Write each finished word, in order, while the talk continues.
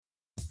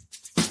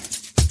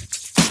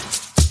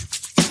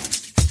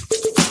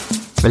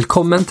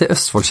Velkommen til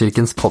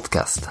Østfoldkirkens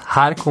podcast.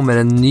 Her kommer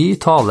en ny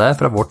tale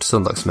fra vårt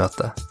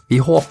søndagsmøte. Vi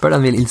håper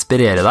den vil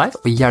inspirere deg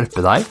og hjelpe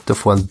deg til å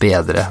få en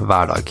bedre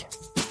hverdag.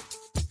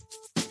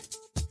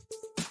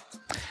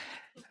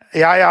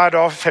 Jeg er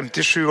da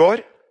 57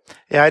 år.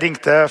 Jeg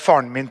ringte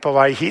faren min på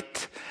vei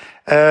hit.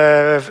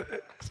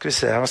 Skal vi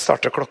se, jeg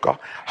starter klokka.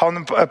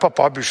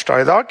 Pappa har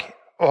bursdag i dag,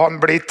 og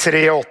han blir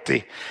 83.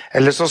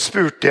 Eller så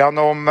spurte jeg han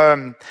om,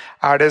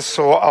 det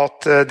så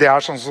at det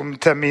sånn som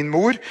til min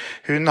mor,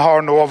 hun har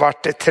nå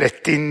vært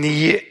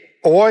 39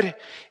 år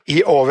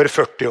i over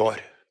 40 år.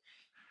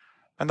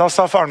 Men da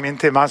sa faren min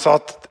til meg, han sa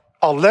at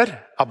alder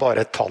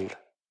bare et tall.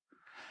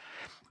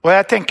 Og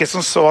jeg tenker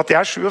som så at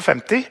jeg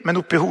 57, men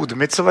oppi hodet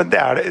mitt så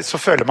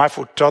føler jeg meg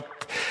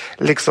fortsatt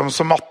liksom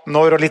som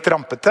 18 år og litt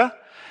rampete.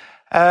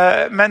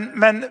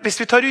 Men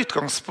hvis vi tar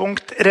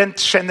utgangspunkt rent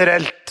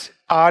generelt,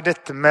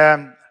 dette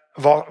med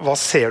hva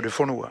ser du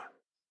for noe?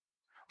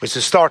 Hvis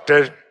du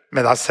starter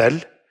med deg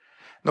selv,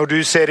 når du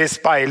ser i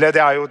speilet,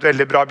 det jo et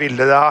veldig bra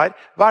bilde det her,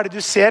 hva det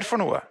du ser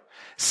for noe?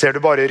 Ser du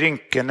bare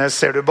rynkene?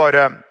 Ser du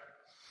bare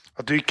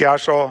at du ikke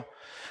så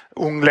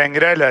ung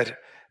lenger, eller?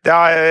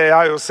 Jeg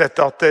har jo sett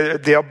at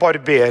det å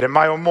barbere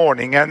meg om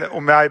morgenen,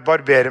 om jeg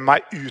barberer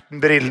meg uten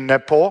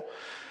brillene på,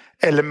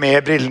 eller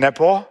med brillene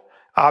på,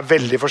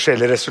 veldig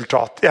forskjellig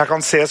resultat. Jeg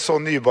kan se så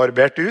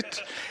nybarbert ut,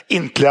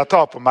 inntil jeg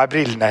tar på meg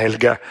brillene,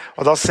 Helge.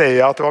 Og da ser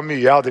jeg at det var mye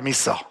jeg hadde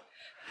misset.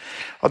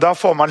 Og da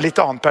får man litt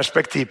annet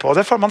perspektiv på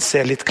det, for man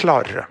ser litt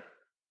klarere.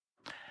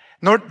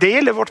 Når det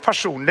gjelder vårt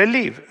personlige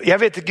liv, jeg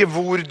vet ikke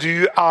hvor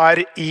du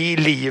i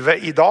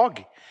livet i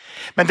dag,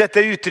 men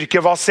dette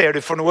uttrykket, hva ser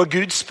du for noe?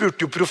 Gud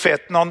spurte jo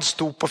profeten, han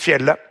sto på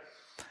fjellet.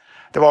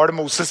 Det var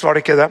Moses, var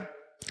det ikke det?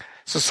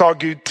 Så sa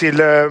Gud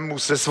til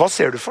Moses, hva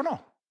ser du for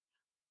noe?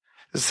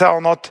 Så sa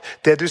han at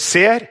det du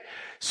ser,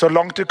 så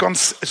langt du kan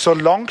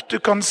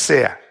se,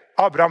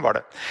 Abraham var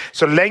det,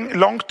 så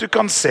langt du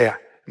kan se,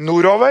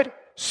 nordover,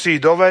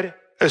 sydover,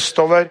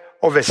 østover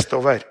og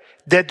vestover.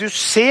 Det du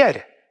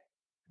ser,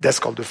 det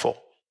skal du få.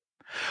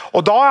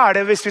 Og da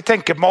det, hvis vi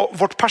tenker på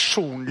vårt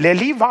personlige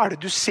liv, hva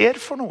det du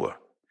ser for noe?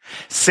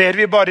 Ser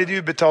vi bare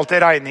de ubetalte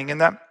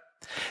regningene?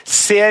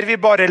 Ser vi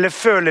bare, eller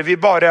føler vi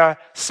bare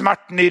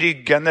smerten i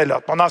ryggen,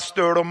 eller at man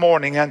støl om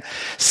morgenen?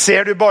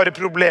 Ser du bare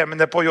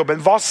problemene på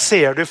jobben? Hva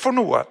ser du for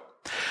noe?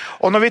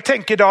 Og når vi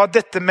tenker da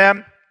dette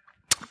med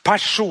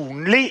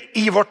personlig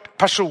i vårt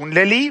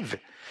personlige liv,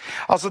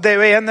 altså det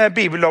jo en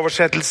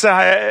bibeloversettelse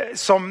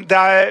som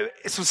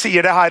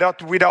sier det her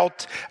at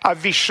without a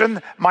vision,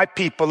 my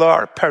people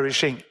are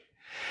perishing.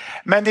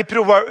 Men i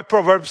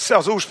Proverbs,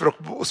 altså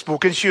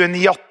ordspråksboken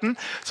 29:18,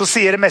 så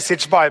sier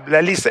Message Bible,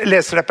 jeg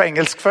leser det på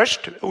engelsk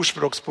først,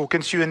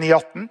 ordspråksboken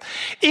 29:18.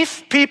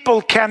 If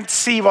people can't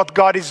see what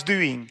God is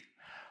doing,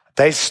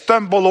 they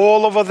stumble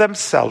all over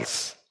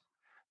themselves.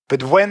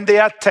 But when they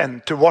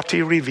attend to what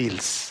he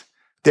reveals,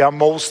 they are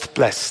most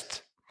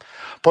blessed.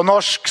 På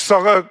norsk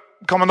så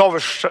kan man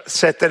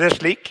oversette det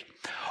slik.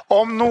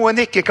 Om noen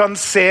ikke kan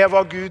se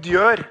hva Gud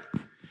gjør,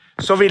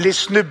 så vil de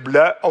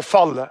snuble og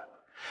falle.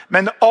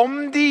 Men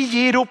om de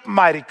gir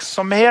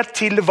oppmerksomhet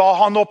til hva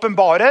han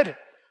åpenbarer,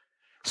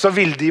 så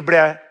vil de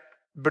bli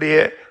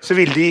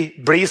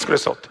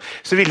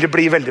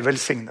veldig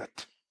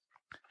velsignet.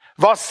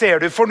 Hva ser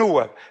du for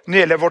noe når det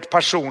gjelder vårt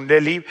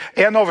personlige liv?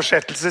 En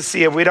oversettelse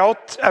sier,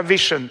 without a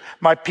vision,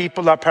 my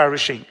people are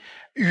perishing.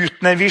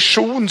 Uten en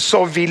visjon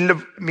så vil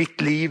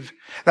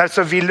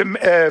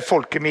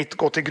folket mitt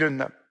gå til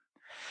grunne.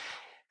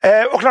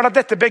 Og klart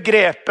at dette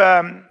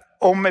begrepet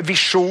om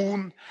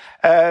visjon,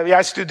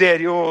 jeg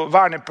studerer jo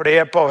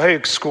vernepleie på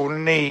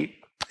høgskolen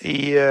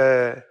i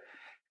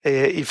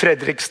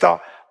Fredrikstad,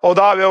 og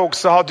da har vi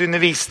også hatt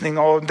undervisning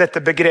om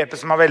dette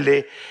begrepet som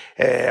veldig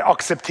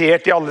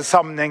akseptert i alle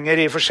sammenhenger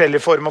i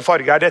forskjellige form og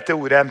farger, dette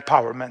ordet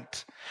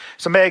empowerment,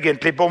 som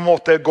egentlig på en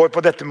måte går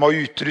på dette med å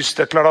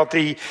utruste. Klart at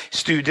i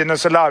studiene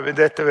så lærer vi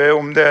dette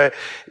om det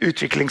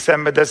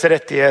utviklingshemmedes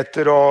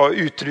rettigheter og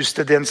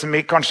utruste den som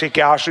kanskje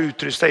ikke så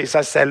utrustet i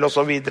seg selv og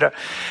så videre.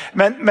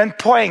 Men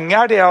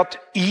poenget det at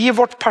i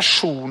vårt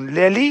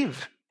personlige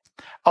liv,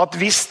 at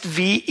hvis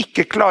vi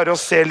ikke klarer å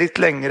se litt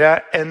lengre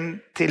enn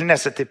til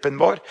nesetippen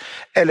vår,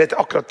 eller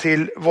akkurat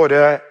til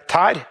våre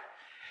tær,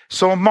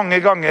 så mange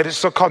ganger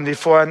så kan vi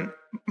få en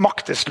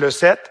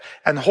maktesløshet,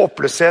 en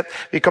håpløshet,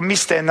 vi kan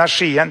miste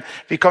energien,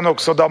 vi kan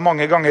også da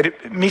mange ganger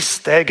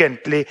miste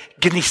egentlig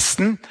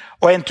gnisten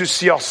og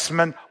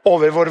entusiasmen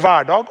over vår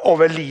hverdag,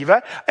 over livet,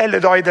 eller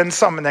da i den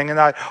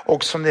sammenhengen her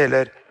også når det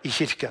gjelder i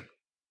kirken.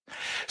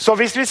 Så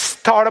hvis vi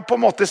tar det på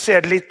en måte,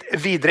 ser det litt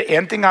videre,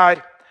 en ting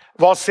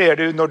hva ser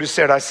du når du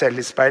ser deg selv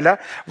i speilet?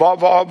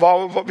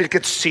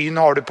 Hvilket syn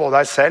har du på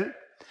deg selv?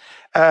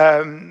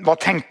 Hva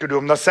tenker du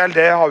om deg selv?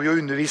 Det har vi jo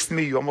undervist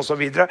mye om og så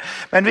videre.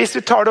 Men hvis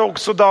vi tar det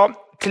også da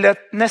til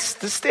et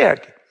neste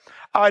steg,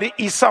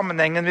 i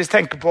sammenhengen hvis vi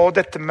tenker på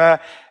dette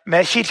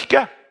med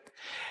kirke,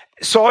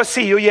 så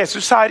sier jo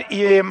Jesus her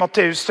i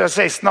Matteus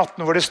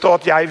 16:18, hvor det står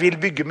at jeg vil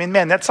bygge min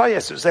menighet, sa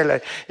Jesus, eller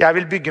jeg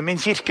vil bygge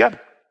min kirke.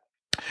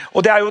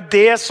 Og det jo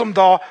det som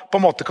da på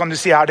en måte kan du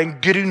si den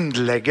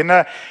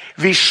grunnleggende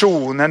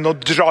visjonen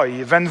og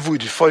driven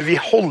hvorfor vi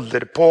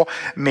holder på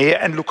med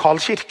en lokal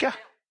kirke.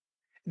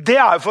 Det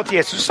jo for at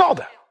Jesus sa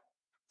det.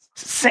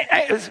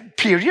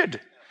 Period.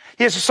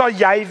 Jesus sa,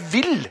 jeg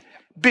vil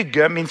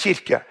bygge min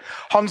kirke.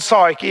 Han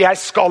sa ikke, jeg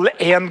skal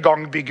en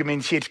gang bygge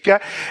min kirke.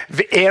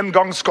 En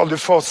gang skal du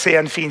få se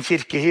en fin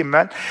kirke i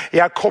himmelen.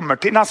 Jeg kommer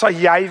til. Han sa,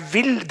 jeg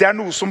vil. Det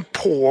noe som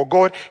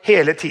pågår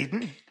hele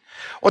tiden.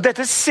 Og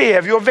dette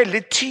ser vi jo veldig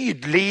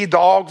tydelig i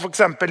dag, for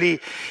eksempel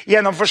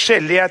gjennom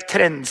forskjellige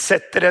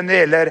trendsettere når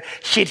det gjelder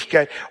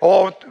kirker.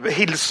 Og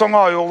Hillsong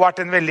har jo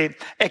vært en veldig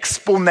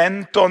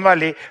eksponent og en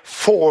veldig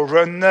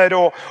forerunner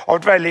og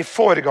et veldig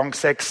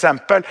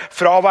foregangseksempel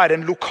fra å være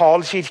en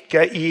lokal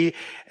kirke i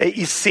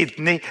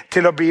Sydney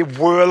til å bli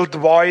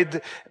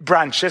worldwide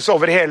branches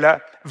over hele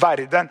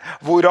verden,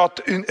 hvor at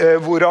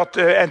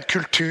en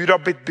kultur har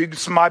blitt bygd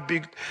som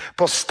bygd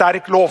på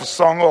sterk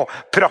lovsang og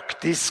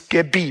praktisk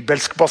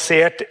bibelsk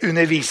basert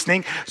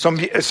undervisning som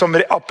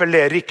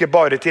appellerer ikke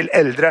bare til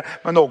eldre,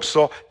 men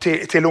også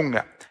til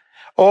unge.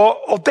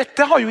 Og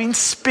dette har jo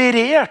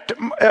inspirert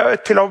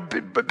til å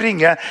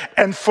bringe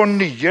en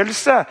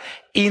fornyelse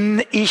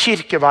inn i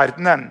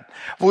kirkeverdenen,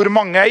 hvor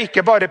mange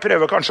ikke bare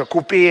prøver kanskje å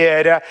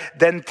kopiere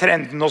den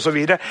trenden og så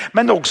videre,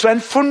 men også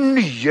en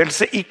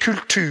fornyelse i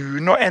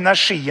kulturen og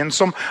energien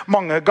som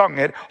mange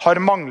ganger har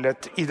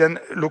manglet i den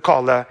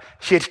lokale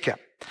kirke.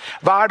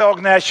 Hver dag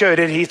når jeg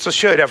kjører hit, så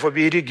kjører jeg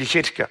forbi Rygge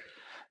kirke.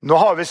 Nå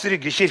har vi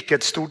Rygge kirke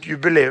et stort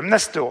jubileum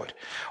neste år.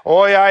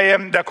 Og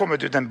det har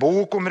kommet ut en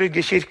bok om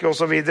Rygge kirke og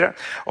så videre.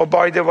 Og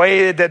by the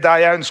way, det der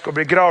jeg ønsker å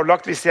bli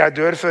gravlagt hvis jeg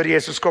dør før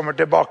Jesus kommer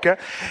tilbake.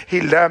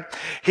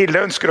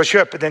 Hilde ønsker å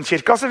kjøpe den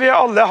kirka, så vi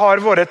alle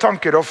har våre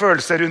tanker og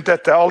følelser rundt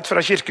dette. Alt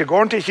fra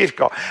kirkegården til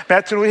kirka. Men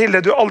jeg tror,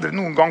 Hilde, du aldri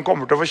noen gang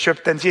kommer til å få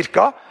kjøpt den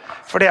kirka.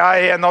 For det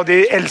en av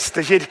de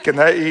eldste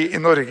kirkene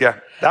i Norge.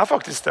 Det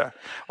faktisk det.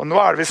 Og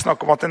nå det vi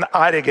snakk om at den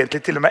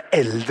egentlig til og med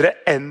eldre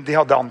enn de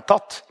hadde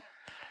antatt.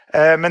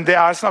 Men det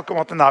snakk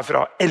om at den fra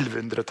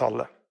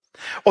 1100-tallet.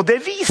 Og det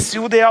viser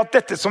jo det at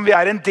dette som vi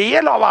en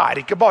del av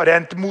ikke bare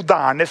et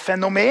moderne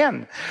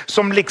fenomen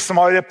som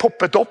liksom har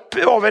poppet opp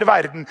over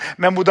verden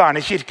med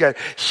moderne kirker.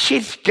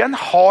 Kirken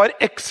har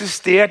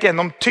eksistert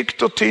gjennom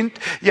tykt og tynt,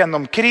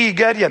 gjennom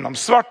kriger, gjennom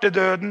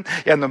svartedøden,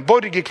 gjennom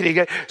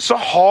borgerkriger. Så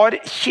har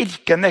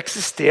kirken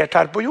eksistert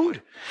her på jord.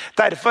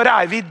 Derfor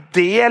vi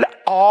del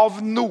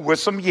av noe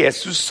som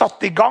Jesus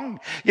satte i gang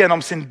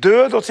gjennom sin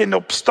død og sin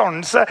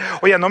oppstandelse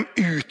og gjennom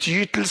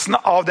utgytelsen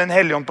av den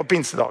hellige ånd på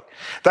pinsedag.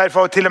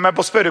 Derfor til og med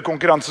på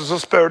spørrekonkurranser så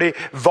spør de,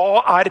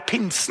 hva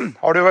pinsen?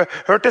 Har du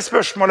hørt det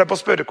spørsmålet på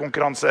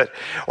spørrekonkurranser?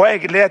 Og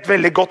egentlig et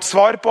veldig godt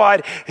svar på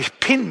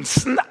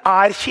pinsen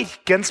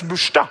kirkens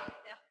bursdag.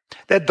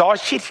 Det da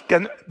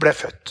kirken ble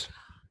født.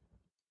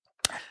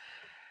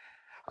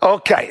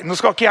 Ok, nå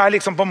skal ikke jeg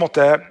liksom på en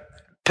måte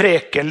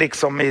preke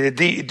liksom i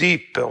det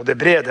dype og det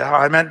brede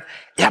her, men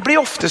jeg blir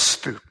ofte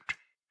spurt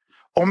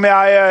om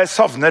jeg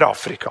savner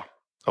Afrika.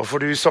 Og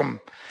for du som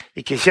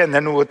ikke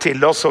kjenner noe til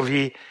oss, og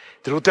vi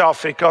dro til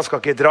Afrika, skal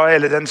ikke dra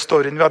hele den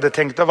storyen, vi hadde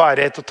tenkt å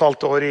være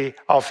 1,5 år i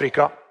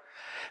Afrika.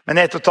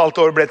 Men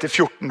 1,5 år ble til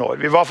 14 år.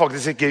 Vi var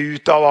faktisk ikke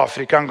ute av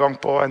Afrika en gang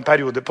på en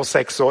periode på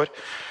 6 år.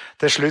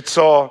 Til slutt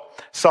så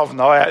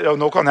savnet jeg, og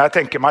nå kan jeg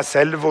tenke meg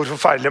selv hvor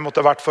forferdelig det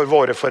måtte ha vært for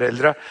våre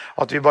foreldre,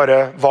 at vi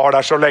bare var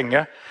der så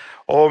lenge.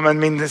 Men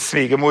min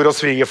svigermor og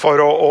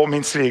svigerfar og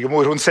min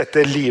svigermor, hun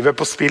setter livet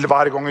på spill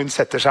hver gang hun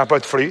setter seg på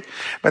et fly.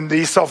 Men de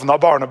savnet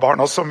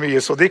barnebarna så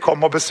mye, så de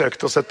kom og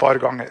besøkte oss et par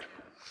ganger.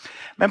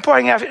 Men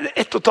poenget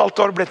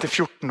 1,5 år ble til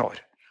 14 år.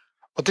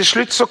 Og til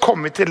slutt så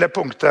kom vi til det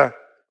punktet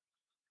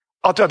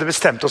at vi hadde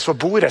bestemt oss for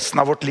å bo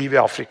resten av vårt liv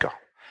i Afrika.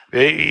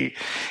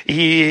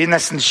 I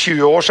nesten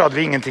 20 år så hadde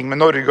vi ingenting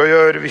med Norge å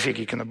gjøre, vi fikk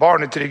ikke noe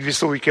barnetrygd, vi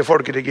stod ikke i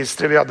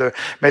folkeregistret, vi hadde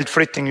meldt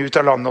flytting ut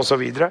av landet og så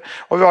videre.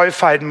 Og vi var i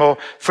ferd med å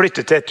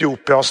flytte til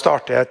Etiopia og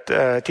starte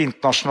et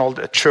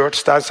internasjonalt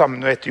church der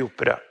sammen med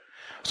etiopere.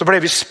 Så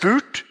ble vi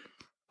spurt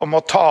om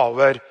å ta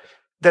over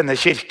denne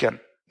kirken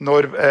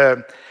når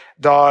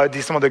da de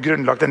som hadde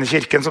grunnlagt denne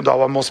kirken, som da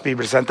var Moss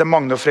Bibelsenter,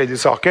 Magne og Freddy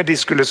Saker, de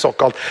skulle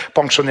såkalt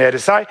pensjonere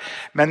seg.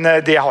 Men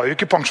de har jo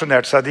ikke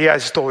pensjonert seg, de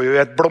står jo i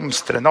et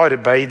blomstrende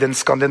arbeid i den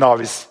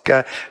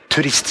skandinaviske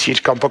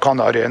turistkirken på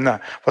Kanariøyene.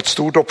 Det var et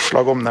stort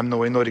oppslag om dem nå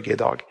i Norge i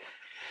dag.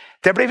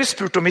 Det ble vi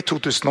spurt om i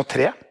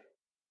 2003.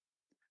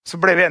 Så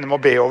ble vi enige om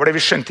å be over det.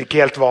 Vi skjønte ikke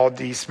helt hva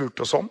de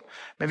spurte oss om,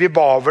 men vi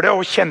ba over det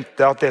og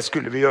kjente at det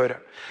skulle vi gjøre.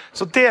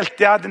 Så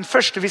delte jeg, den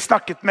første vi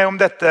snakket med om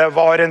dette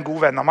var en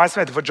god venn av meg som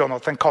heter for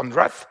Jonathan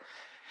Conrath,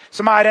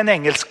 som en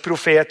engelsk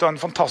profet og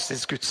en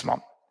fantastisk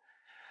gudsmann.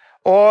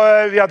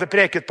 Og vi hadde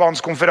preket på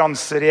hans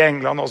konferanser i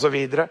England og så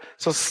videre.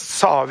 Så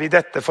sa vi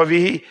dette, for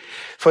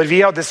vi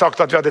hadde sagt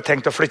at vi hadde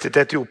tenkt å flytte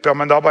til Etiopia,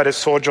 men da bare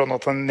så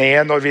Jonathan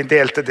ned når vi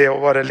delte det,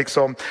 og var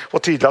liksom,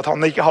 og tydelig at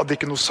han hadde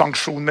ikke noe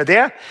sanksjon med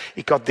det.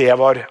 Ikke at det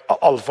var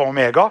alfa og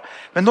omega.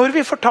 Men når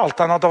vi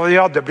fortalte han at vi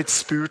hadde blitt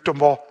spurt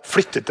om å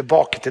flytte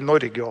tilbake til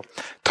Norge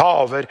og ta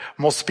over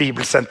Moss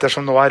Bibelsenter,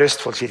 som nå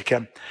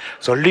Østfoldkirken,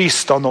 så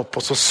lyste han opp,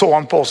 og så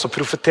han på oss og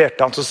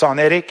profeterte han, så sa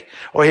han, Erik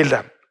og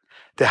Hilde,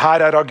 Det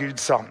her av Gud,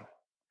 sa han.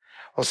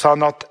 Og sa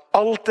han at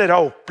alt dere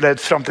har opplevd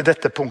frem til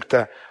dette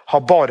punktet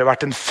har bare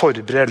vært en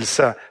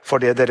forberedelse for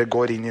det dere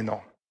går inn i nå.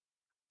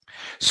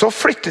 Så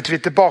flyttet vi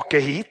tilbake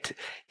hit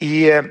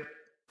i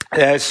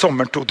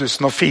sommeren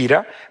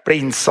 2004, ble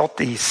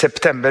innsatt i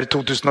september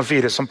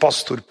 2004 som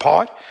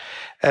pastorpar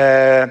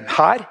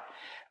her.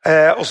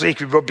 Og så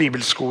gikk vi på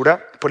bibelskole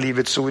på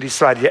Livets Ord i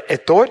Sverige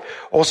 1 år,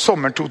 og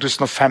sommeren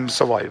 2005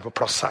 så var vi på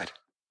plass her.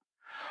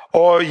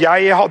 Og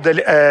jeg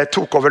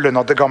tok over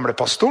lønna til gamle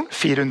pastoren,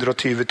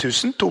 420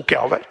 000 tok jeg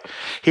over.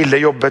 Hilde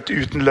jobbet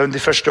uten lønn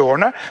de første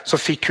årene, så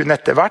fikk hun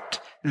etter hvert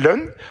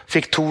lønn,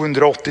 fikk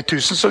 280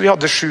 000, så vi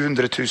hadde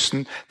 700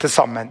 000 til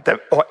sammen.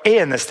 Og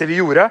eneste vi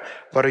gjorde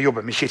var å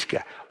jobbe med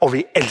kirke, og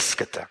vi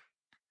elsket det.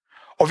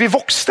 Og vi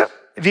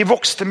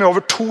vokste med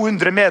over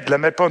 200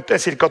 medlemmer på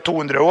cirka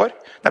 200 år.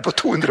 Nei, på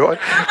 200 år.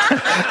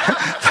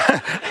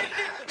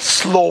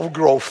 Slow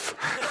growth.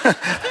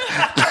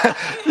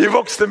 Vi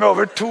vokste med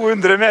over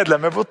 200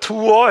 medlemmer på 2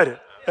 år.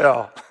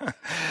 Ja.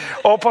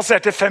 Og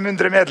passerte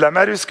 500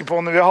 medlemmer. Husker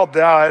på når vi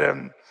hadde her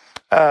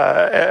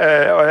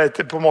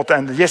på en måte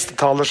en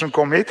gjestetaler som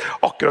kom hit.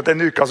 Akkurat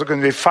en uke så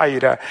kunne vi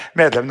feire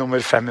medlem nummer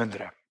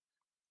 500.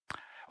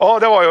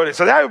 Og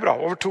så det er jo bra.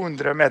 Over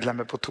 200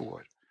 medlemmer på 2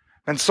 år.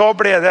 Men så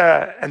ble det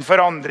en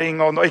forandring,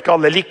 og ikke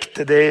alle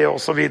likte det,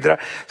 og så videre.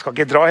 Jeg skal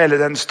ikke dra hele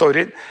den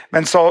storyen.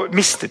 Men så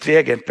mistet vi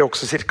egentlig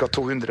også cirka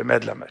 200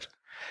 medlemmer.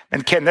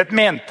 Men Kenneth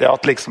mente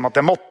at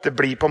det måtte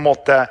bli på en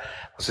måte,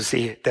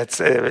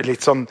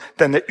 litt sånn,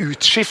 denne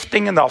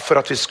utskiftingen da,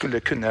 for at vi skulle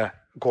kunne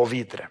gå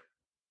videre.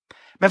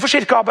 Men for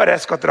cirka,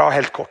 jeg skal dra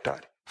helt kort her.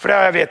 For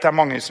jeg vet det er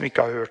mange som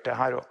ikke har hørt det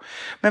her også.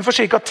 Men for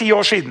cirka 10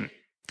 år siden,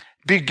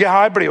 bygget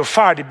her ble jo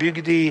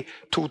ferdigbygd i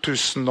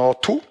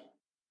 2002,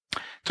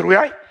 tror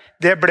jeg.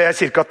 Det ble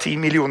ca. 10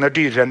 millioner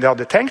dyrere enn de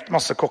hadde tenkt.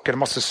 Masse kokker,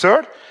 masse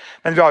søl.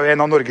 Men vi har jo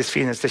en av Norges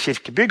fineste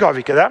kirkebygg, har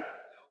vi ikke det?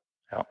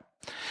 Ja.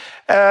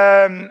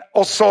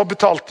 Og så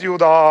betalte jo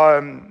da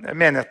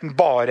menigheten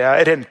bare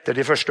renter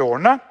de første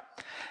årene.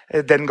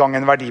 Den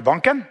gangen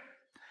Verdibanken.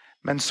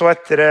 Men så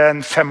etter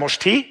en 5 års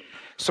tid,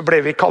 så ble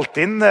vi kalt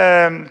inn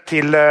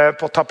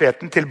på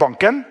tapeten til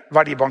banken.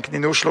 Verdibanken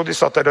i Oslo, de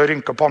satt der og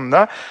rynket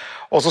pannene.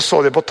 Og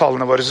så de på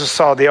tallene våre, så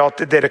sa de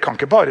at dere kan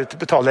ikke bare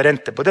betale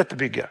rente på dette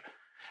bygget.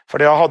 For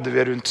da hadde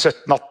vi rundt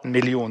 17-18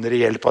 millioner i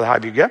gjeld på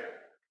dette bygget.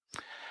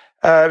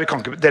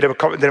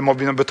 Dere må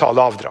begynne å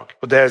betale avdrag.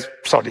 Og det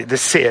sa de, det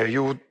ser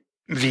jo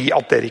vi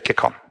at dere ikke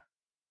kan.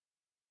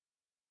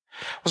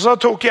 Og så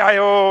tok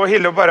jeg og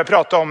Hilde og bare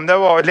pratet om det,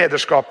 og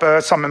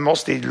lederskapet sammen med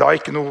oss, de la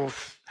ikke noe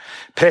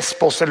press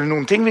på oss eller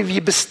noen ting. Vi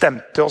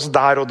bestemte oss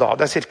der og da,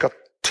 det er cirka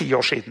 10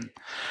 år siden.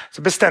 Så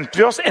bestemte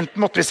vi oss,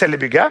 enten måtte vi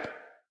selge bygget,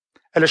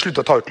 eller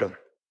slutte å ta ut lønn.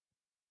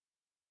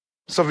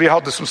 Så vi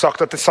hadde som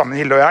sagt at sammen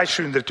Hilde og jeg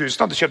 700 000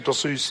 hadde kjøpt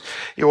oss hus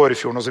i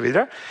Årefjorden og så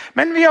videre.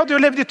 Men vi hadde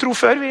jo levd i tro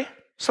før vi.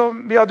 Så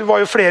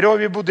var jo flere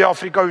år, vi bodde i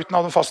Afrika uten å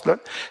ha noen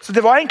fastlønn. Så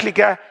det var egentlig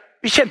ikke,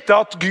 vi kjente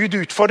at Gud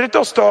utfordret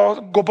oss til å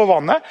gå på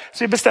vannet,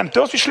 så vi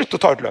bestemte oss, vi sluttet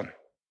å ta ut lønn.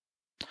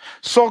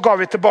 Så ga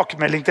vi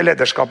tilbakemelding til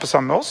lederskapet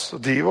sammen med oss, og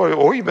de var jo,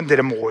 oi, men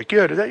dere må ikke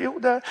gjøre det. Jo,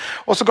 det.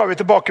 Og så ga vi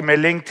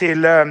tilbakemelding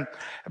til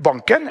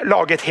banken,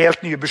 lage et helt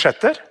nye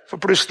budsjetter,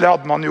 for plutselig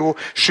hadde man jo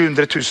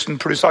 700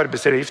 000 pluss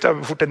arbeidsavgift, det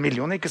var fort 1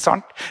 million, ikke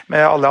sant,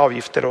 med alle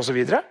avgifter og så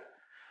videre.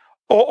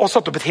 Og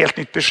satt opp et helt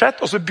nytt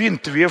budsjett, og så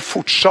begynte vi å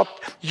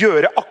fortsatt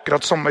gjøre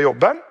akkurat samme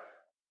jobben,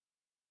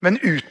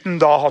 men uten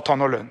da å ta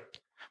noe lønn.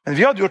 Men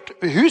vi hadde gjort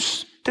hus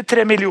til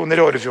 3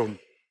 millioner i Årefjorden.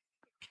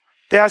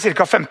 Det er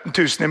cirka 15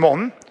 000 i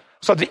måneden,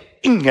 så hadde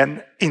vi ingen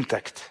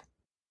inntekt.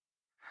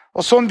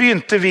 Og sånn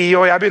begynte vi,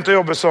 og jeg begynte å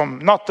jobbe som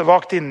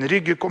nattevakt innen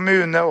Rygge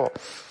kommune, og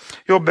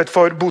jobbet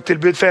for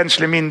botilbud for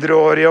enslige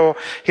mindreårige, og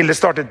Hilde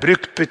startet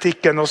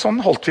bruktbutikken, og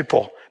sånn holdt vi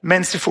på,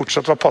 mens vi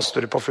fortsatt var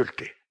pastorer på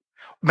fulltid.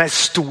 Med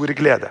stor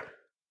glede.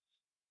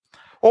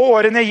 Og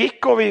årene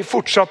gikk, og vi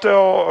fortsatte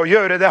å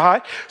gjøre det her.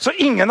 Så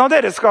ingen av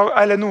dere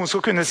eller noen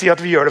skal kunne si at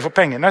vi gjør det for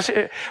pengene,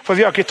 for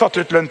vi har ikke tatt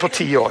ut lønn på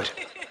 10 år.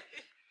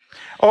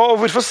 Og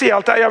hvorfor sier jeg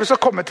alt det? Ja, vi skal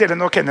komme til det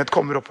når Kenneth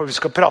kommer opp, og vi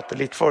skal prate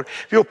litt, for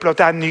vi opplever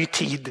at det er en ny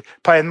tid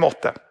på en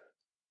måte.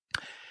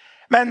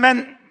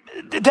 Men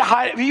det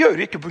her, vi gjør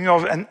det ikke på grunn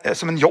av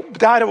som en jobb,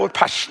 det her er vår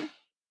passion.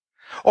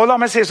 Og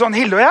la meg si sånn,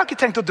 Hilde og jeg har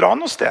ikke tenkt å dra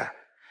noe sted.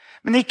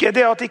 Men ikke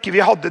det at ikke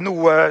vi hadde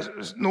noe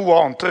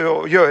annet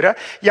å gjøre.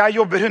 Jeg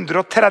jobber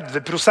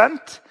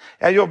 130%.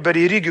 Jeg jobber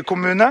i Rygge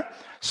kommune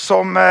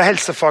som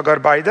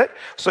helsefagarbeider.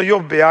 Så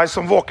jobber jeg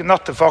som våken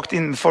nattevakt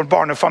innenfor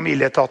barne- og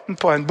familieetaten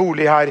på en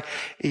bolig her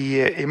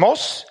i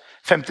Moss,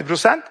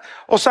 50%.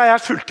 Og så er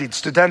jeg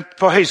fulltidsstudent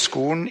på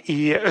høyskolen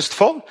i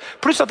Østfold,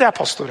 pluss at jeg er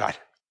pastor her.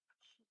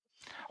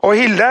 Og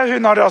Hilde,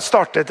 hun har da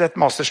startet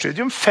et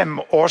masterstudium, 5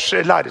 års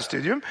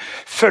lærestudium,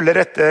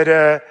 følger etter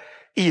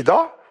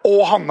Ida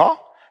og Hanna,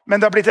 men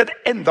det har blitt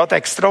enda et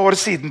ekstra år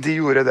siden de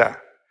gjorde det.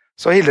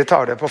 Så Hilde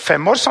tar det på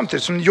 5 år,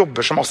 samtidig som hun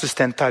jobber som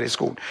assistent her i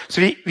skolen.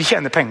 Så vi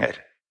tjener penger.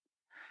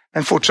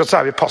 Men fortsatt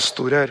så er vi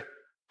pastorer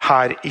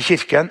her i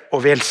kirken,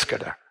 og vi elsker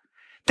det.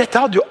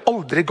 Dette hadde jo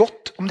aldri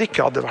gått om det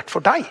ikke hadde vært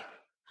for deg.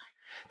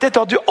 Dette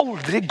hadde jo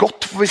aldri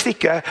gått hvis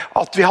ikke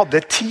at vi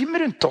hadde et team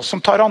rundt oss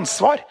som tar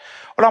ansvar.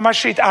 Og la meg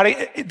skyte,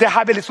 det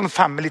her blir litt sånn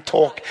family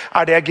talk.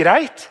 Det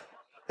greit?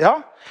 Ja.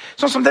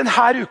 Sånn som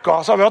denne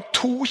uka så har vi hatt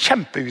 2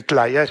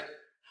 kjempeutleier.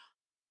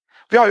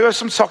 Vi har jo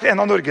som sagt en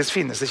av Norges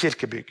fineste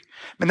kirkebygg.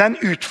 Men det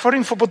en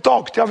utfordring, for på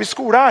dagtid har vi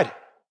skole her.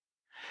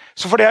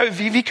 Så for det,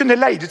 vi kunne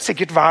leid ut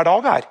sikkert hver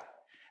dag her.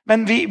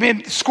 Men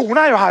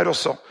skolen jo her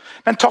også.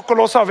 Men takk og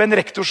lov så har vi en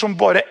rektor som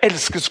bare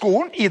elsker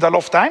skolen. Ida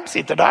Loftheim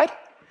sitter der.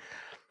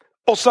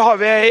 Og så har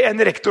vi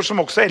en rektor som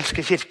også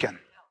elsker kirken.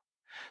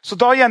 Så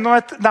da gjennom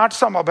et nært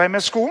samarbeid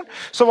med skolen,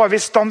 så var vi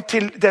i stand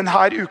til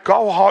denne uka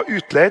å ha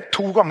utleid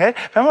 2 ganger.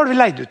 Hvem var det vi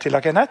leide ut til,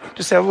 Kenneth?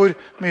 Du ser hvor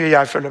mye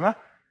jeg følger med.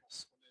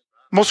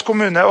 Moss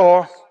kommune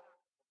og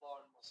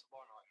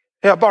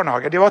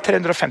barnehager. De var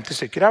 350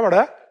 stykker her, var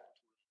det?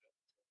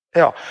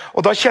 Ja,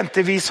 og da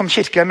kjente vi som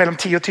kirke mellom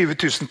 10 og 20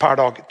 000 per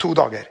dag, 2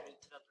 dager.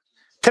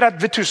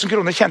 30 000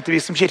 kroner kjente vi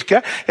som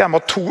kirke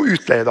gjennom 2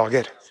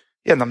 utleiedager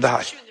gjennom det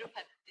her.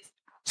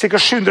 Cirka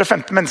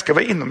 750 mennesker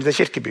var innom det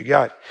kirkebygget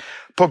her,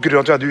 på grunn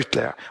av at vi hadde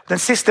utleie. Den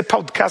siste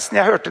podcasten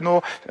jeg hørte nå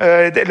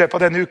i løpet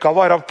av denne uka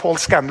var av Paul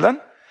Scanlon,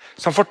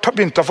 som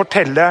begynte å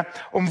fortelle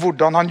om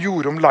hvordan han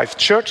gjorde om Life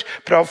Church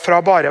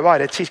fra bare å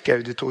være et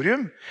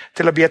kirkeauditorium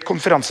til å bli et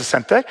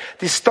konferansesenter.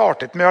 De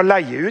startet med å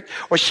leie ut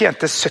og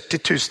tjente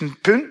 70 000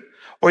 pund,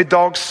 og i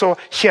dag så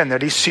tjener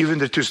de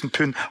 700 000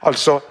 pund,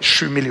 altså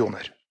 7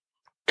 millioner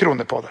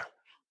kroner på det.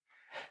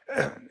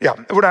 Ja,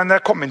 hvordan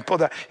jeg kom inn på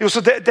det? Jo,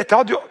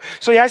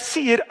 så jeg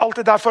sier alt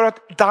det der for at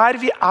der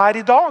vi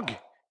i dag,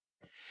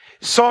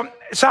 så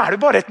det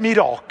bare et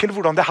mirakel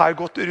hvordan det her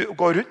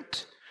går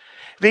rundt.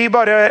 Vi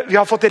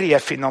har fått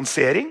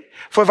refinansiering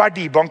for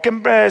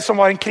Verdibanken, som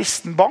var en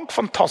kristen bank,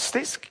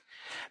 fantastisk.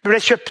 Vi ble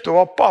kjøpt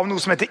opp av noe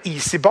som heter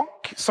Easy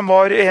Bank, som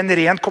var en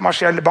ren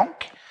kommersiell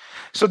bank.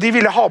 Så de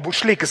ville ha bort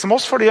slike som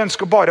oss, for de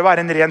ønsker bare å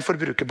være en ren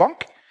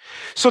forbrukerbank.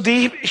 Så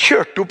de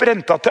kjørte opp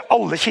renta til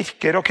alle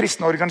kirker og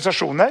kristne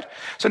organisasjoner.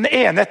 Så den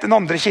ene etter den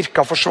andre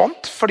kirka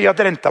forsvant, fordi at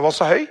renta var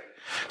så høy.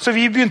 Så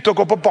vi begynte å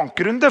gå på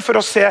bankrunde for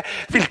å se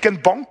hvilken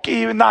bank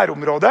i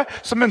nærområdet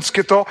som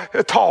ønsket å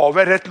ta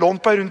over et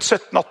lån på rundt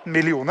 17-18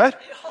 millioner.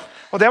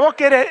 Og det var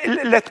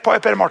ikke lett på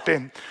Per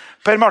Martin.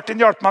 Per Martin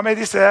hjalp meg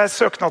med disse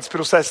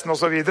søknadsprosessene og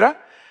så videre.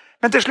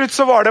 Men til slutt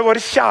så var det vår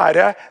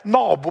kjære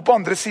nabo på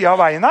andre siden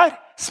av veien her.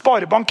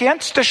 Sparebank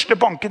 1, største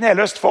banken i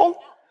hele Østfold.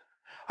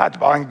 Det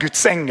var en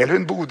Guds engel,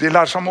 hun bodde i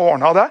der som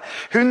ordnet det.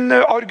 Hun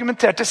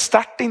argumenterte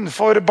sterkt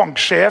innenfor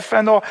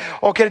banksjefen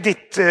og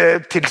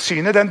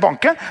kredittilsynet den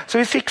banken.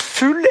 Så vi fikk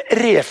full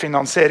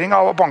refinansiering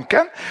av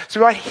banken. Så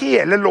vi har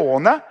hele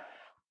lånet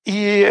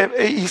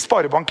i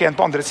Sparebank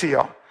 1 på andre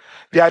siden.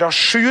 Vi à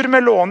jour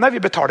med lånet, vi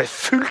betaler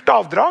fullt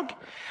avdrag,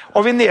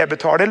 og vi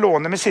nedbetaler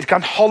lånet med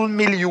cirka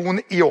 500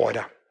 000 i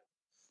året.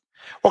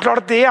 Og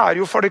klart at det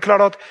jo for det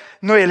klart at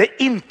når det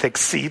gjelder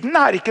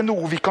inntektssiden ikke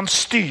noe vi kan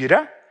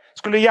styre.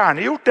 Skulle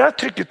gjerne gjort det,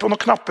 trykket på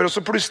noen knapper, og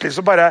så plutselig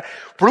så bare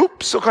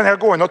plopp, så kan jeg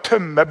gå inn og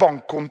tømme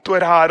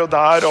bankkontoer her og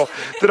der, og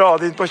dra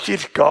det inn på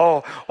kirka,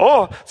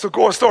 og så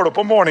står du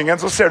på morgenen,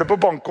 så ser du på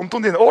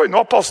bankkontoen din, oi,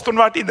 nå har pastoren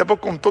vært inne på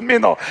kontoen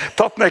min, og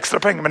tatt en ekstra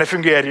penger, men det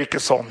fungerer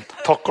ikke sånn,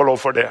 takk og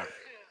lov for det.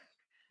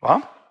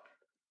 Hva?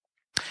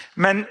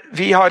 Men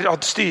vi har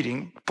hatt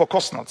styring på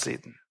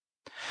kostnadssiden.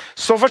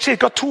 Så for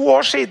cirka 2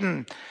 år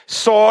siden,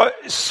 så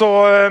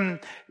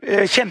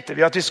kjente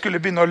vi at vi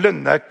skulle begynne å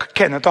lønne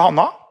Kenneth og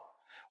Hanna,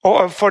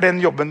 og for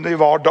den jobben vi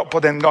var på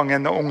den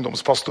gangen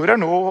ungdomspastorer.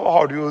 Nå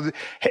har du jo,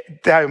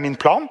 det jo min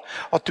plan,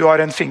 at du har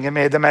en finger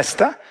med i det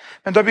meste.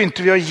 Men da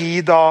begynte vi å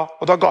gi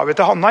og da ga vi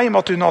til Hanna, i og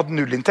med at hun hadde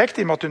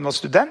nullinntekt, i og med at hun var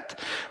student.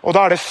 Og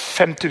da det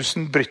 5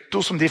 000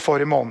 brutto som de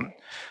får i måneden.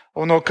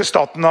 Og når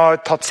staten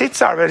har tatt sitt,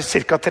 så det vel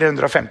cirka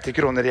 350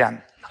 kroner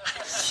igjen.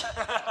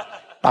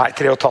 Nei,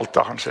 3,5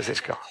 da, kanskje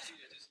cirka.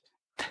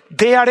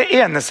 Det det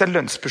eneste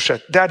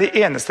lønnsbudsjett, det de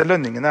eneste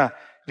lønningene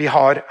vi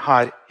har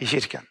her i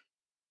kirken.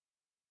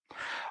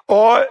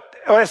 Og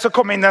jeg skal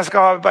komme inn, jeg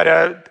skal bare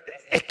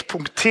ett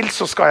punkt til,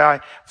 så skal jeg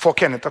få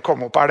Kenneth til å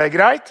komme opp. Det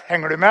greit?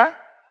 Henger du med?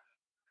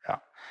 Ja.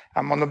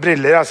 Jeg må noen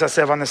briller, så jeg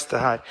ser hva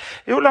neste her.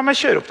 Jo, la meg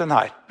kjøre opp den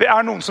her.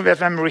 Noen som vet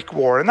hvem Rick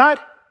Warren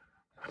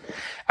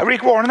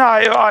Rick Warren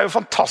jo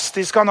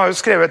fantastisk. Han har jo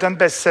skrevet en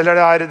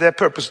bestseller, det The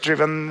Purpose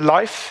Driven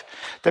Life,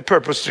 The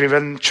Purpose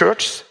Driven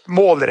Church,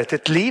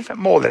 målrettet liv,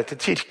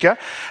 målrettet kirke.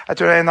 Jeg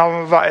tror det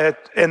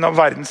en av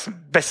verdens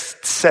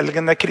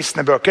bestselgende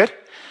kristne bøker.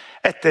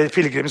 Etter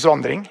Pilgrims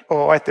vandring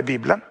og etter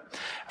Bibelen.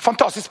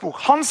 Fantastisk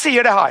bok. Han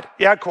sier det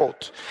her,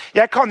 quote,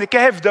 «Jeg kan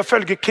ikke hevde å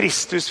følge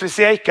Kristus hvis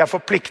jeg ikke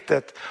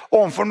forpliktet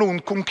overfor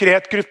noen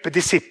konkret gruppe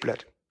disipler.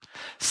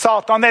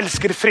 Satan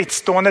elsker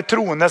frittstående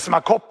troende som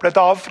koblet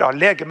av fra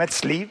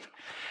legemets liv,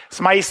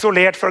 som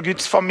isolert fra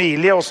Guds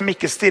familie og som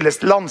ikke stilles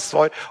til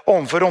ansvar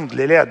overfor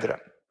åndelige ledere.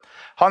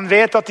 Han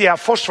vet at de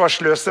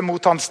forsvarsløse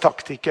mot hans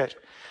taktiker.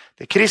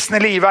 Det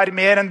kristne livet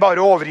mer enn bare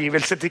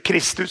overgivelse til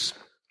Kristus.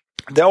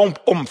 Det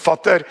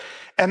omfatter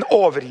en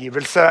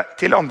overgivelse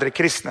til andre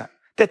kristne.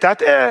 Dette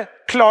et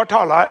klart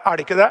tale,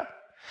 det ikke det?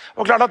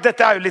 Og klart at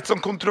dette jo litt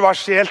sånn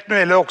kontroversielt når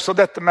det gjelder også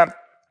dette med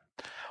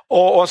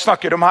og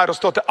snakker om her å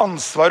stå til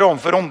ansvar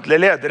overfor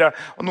åndelige ledere,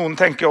 og noen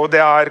tenker jo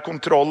det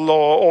kontroll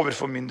og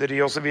overformynderi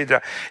og så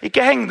videre.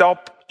 Ikke heng deg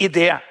opp i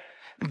det.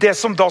 Det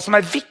som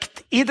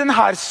viktig i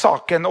denne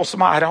saken, og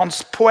som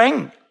hans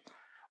poeng,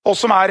 og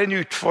som en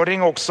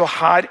utfordring også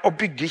her å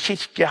bygge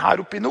kirke her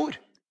oppe i nord,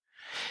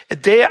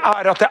 det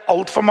at det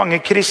alt for mange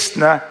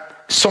kristne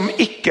som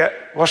ikke...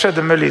 Hva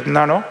skjedde med lyden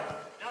her nå?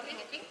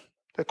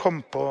 Det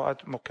kom på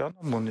et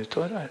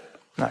monitor her.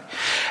 Nei.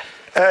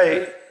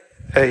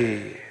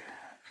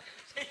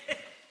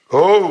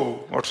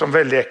 Vart som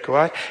veldig ekko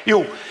her. Jo,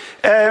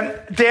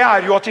 det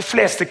jo at de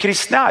fleste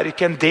kristne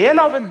ikke en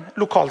del av en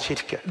lokal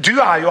kirke. Du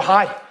jo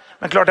her,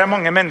 men klart det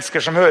mange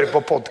mennesker som hører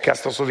på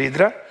podcast og så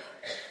videre,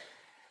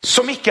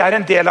 som ikke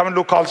en del av en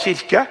lokal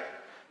kirke.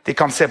 De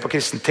kan se på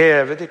kristen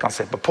TV, de kan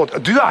se på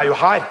podcast. Du jo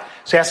her,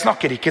 så jeg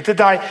snakker ikke til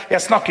deg,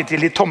 jeg snakker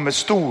til de tomme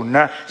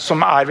stolene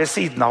som ved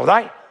siden av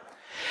deg.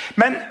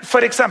 Men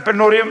for eksempel,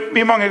 når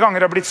vi mange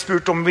ganger har blitt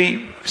spurt om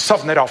vi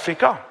savner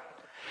Afrika,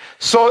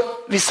 så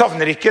vi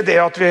savner ikke det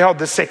at vi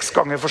hadde 6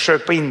 ganger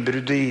forsøk på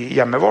innbrudd i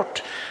hjemmet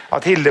vårt,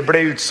 at Hilde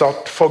ble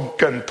utsatt for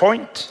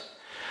gunpoint,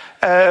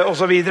 og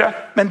så videre.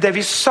 Men det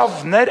vi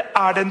savner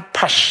den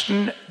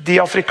passion de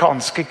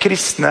afrikanske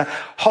kristne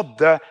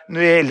hadde når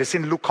det gjelder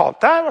sin lokale,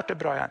 der ble det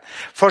bra igjen,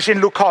 for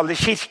sin lokale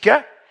kirke,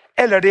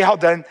 eller de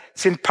hadde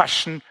sin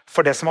passion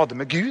for det som hadde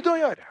med Gud å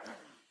gjøre.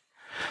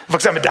 For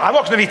eksempel, det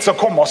var ikke noe vits å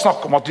komme og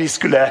snakke om at vi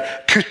skulle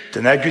kutte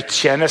ned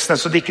gudstjenestene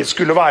så de ikke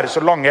skulle være så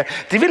lange.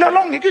 De ville ha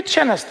lange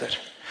gudstjenester.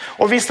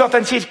 Og hvis at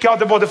en kirke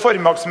hadde både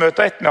formiddagsmøte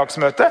og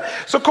ettermiddagsmøte,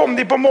 så kom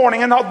de på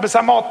morgenen, hadde med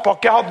seg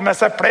matpakke, hadde med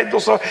seg pledd,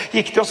 og så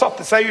gikk de og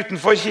satte seg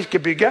utenfor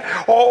kirkebygget,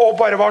 og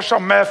bare var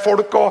sammen med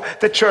folk og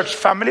the church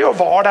family, og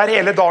var der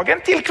hele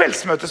dagen til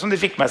kveldsmøtet som de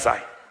fikk med seg.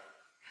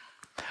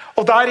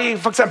 Og der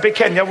for eksempel i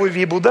Kenya hvor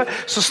vi bodde,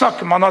 så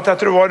snakker man at jeg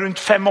tror det var rundt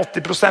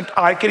 85%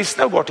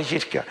 kristne og går til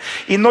kirke.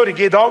 I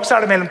Norge i dag så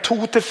det mellom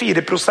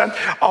 2-4%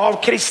 av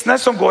kristne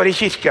som går i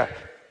kirke.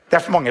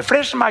 Det for mange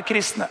flere som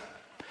kristne.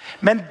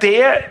 Men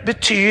det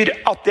betyr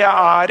at det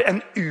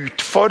en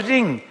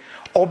utfordring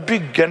å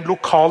bygge en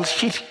lokal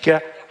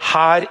kirke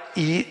her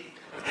i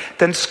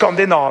den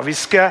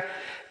skandinaviske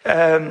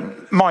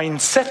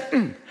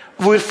mindseten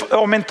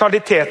og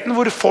mentaliteten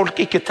hvor folk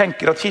ikke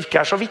tenker at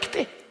kirke så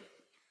viktig.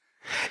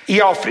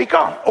 I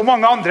Afrika og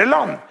mange andre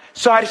land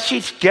så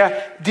kirke,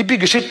 de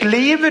bygger sitt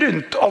liv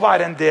rundt å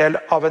være en del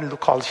av en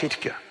lokal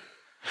kirke.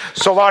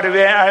 Så hva det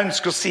jeg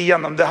ønsker å si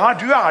gjennom det her?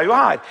 Du jo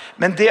her,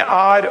 men det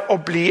å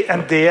bli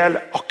en del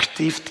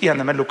aktivt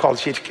gjennom en lokal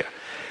kirke.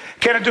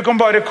 Kenneth, du kan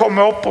bare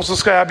komme opp, og så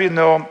skal jeg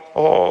begynne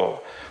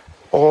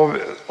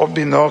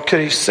å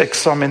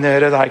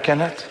krysseksaminere deg,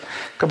 Kenneth.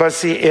 Jeg kan bare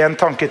si en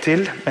tanke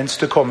til mens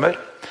du kommer.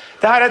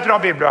 Det her et bra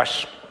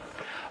bibelvers.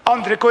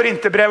 2.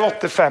 Korinterbrev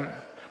 8:5.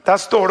 Der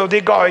står det, og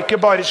de ga ikke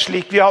bare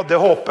slik vi hadde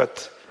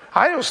håpet.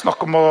 Her jo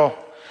snakk om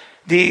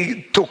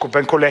de tok opp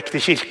en kollekt i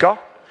kirka,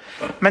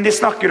 men de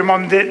snakker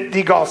om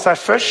de ga seg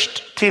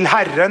først til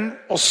Herren,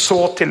 og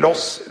så til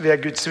oss ved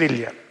Guds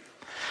vilje.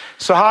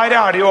 Så her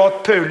det jo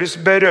at Paulus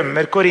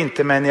berømmer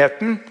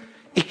korintermenigheten,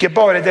 ikke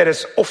bare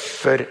deres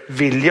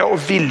offervilje og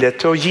vilje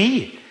til å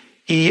gi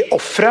i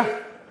offre,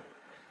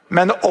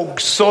 men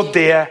også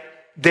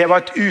det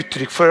var et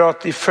uttrykk for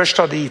at de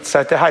først hadde gitt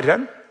seg til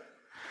Herren,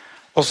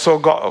 og så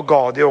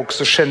ga de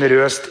også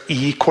generøst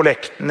i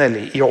kollekten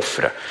eller i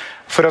offre.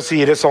 For å si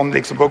det sånn,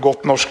 liksom på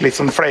godt norsk, litt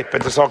sånn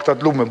fleipete sagt,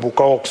 at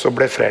lommeboka også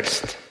ble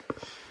frelst.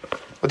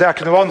 Og det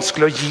ikke noe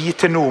vanskelig å gi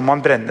til noe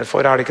man brenner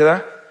for, det ikke det?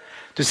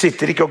 Du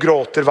sitter ikke og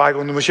gråter hver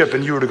gang du må kjøpe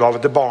en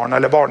julegave til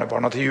barna eller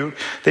barnebarna til jul.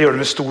 Det gjør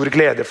du med stor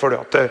glede for det.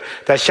 At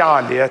det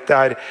kjærlighet,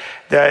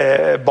 det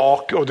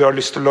bak, og du har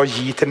lyst til å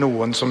gi til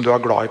noen som du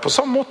glad i. På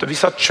samme måte,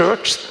 hvis at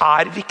church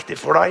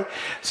viktig for deg,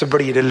 så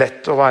blir det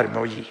lett å være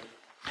med å gi.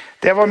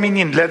 Det var min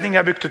innledning,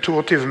 jeg brukte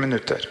 22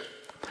 minutter.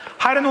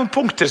 Her noen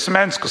punkter som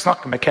jeg ønsker å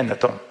snakke med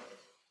Kenneth om.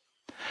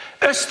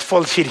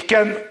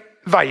 Østfoldkirken,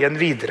 veien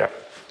videre.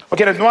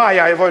 Ok, nå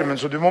jeg i varmen,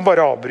 så du må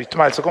bare avbryte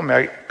meg, så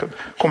kommer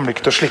du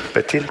ikke til å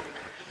slippe til.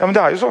 Ja, men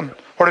det jo sånn.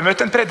 Har du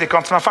møtt en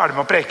predikant som ferdig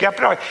med å preke?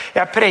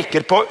 Jeg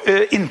preker på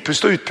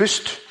innpust og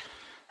utpust.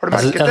 Har du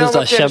merket det? Jeg synes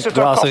det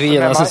kjempebra.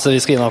 Jeg synes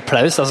vi skal gi noen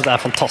applaus. Det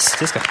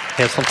fantastisk.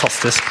 Helt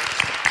fantastisk.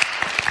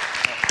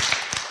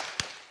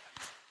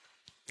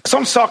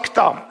 Som sagt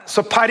da,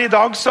 så per i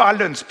dag så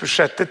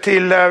lønnsbudsjettet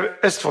til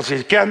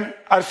Østfoldkirken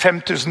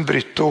 5000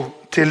 brutto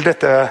til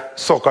dette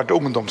såkalte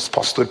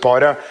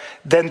ungdomspastorparet.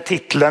 Den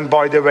titelen,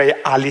 by the way,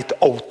 litt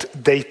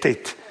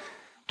outdated.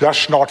 Du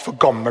snart for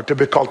gammel til å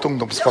bli kalt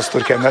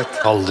ungdomspastor,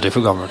 Kenneth. Aldri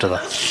for gammel til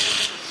det.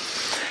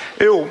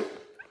 Jo,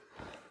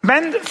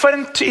 men for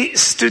en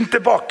stund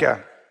tilbake,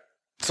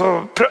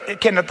 så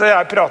Kenneth og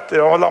jeg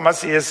prater, og la meg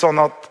si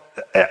sånn at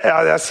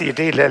jeg sier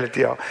til Hilde hele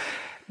tiden,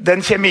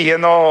 den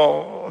kjemien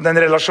og den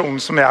relasjonen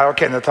som jeg og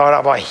Kenneth har,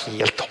 var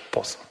helt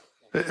topp også.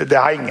 Det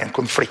ingen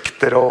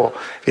konflikter, og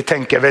vi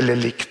tenker veldig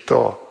likt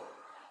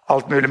og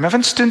alt mulig. Men for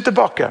en stund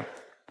tilbake,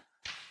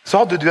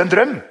 så hadde du en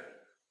drøm.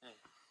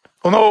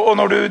 Og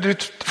når du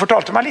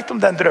fortalte meg litt om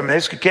den drømmen,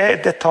 jeg husker ikke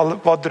i detalj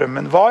hva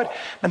drømmen var,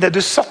 men det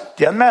du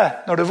satt igjen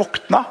med når du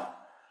våkna,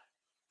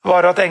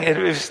 var at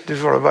du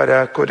får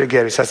bare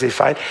korrigere hvis jeg sier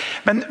feil,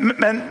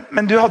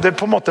 men du hadde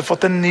på en måte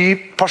fått en ny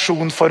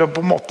pasjon for å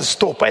på en måte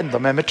stå på enda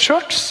mer med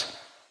church.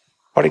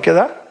 Var det ikke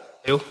det?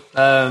 Jo,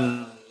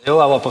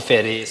 jeg var på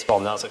ferie i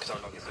Spania.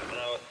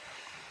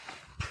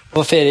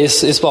 På ferie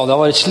i Spania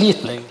var litt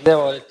sliten. Det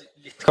var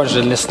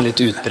kanskje nesten litt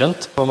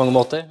utbrent på mange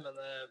måter,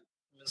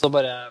 men så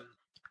bare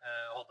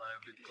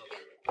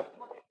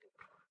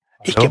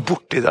hadde jeg Ikke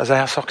borti det, altså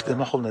jeg har sagt det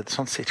med hånden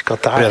sånn cirka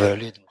der.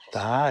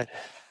 Der.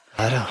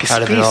 Ikke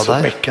spis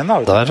opp mekken da.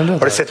 Har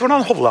du sett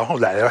hvordan han holder?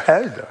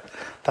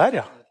 Der,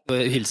 ja.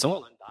 Hilsen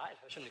holder der.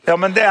 Ja,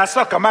 men det jeg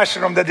snakket med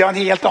Asher om det, de har en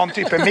helt annen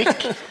type mic.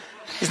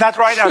 Is that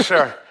right,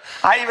 Asher?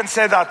 I even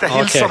said that,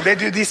 Hillsong, they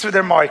do this with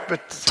their mic, but...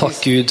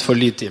 Takk Gud for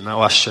lydtime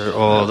og Asher,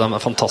 og de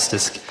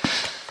fantastiske.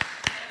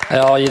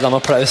 Ja, gi dem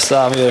applaus, de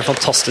gjør en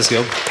fantastisk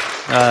jobb.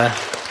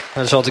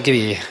 Ellers hadde ikke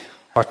vi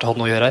hatt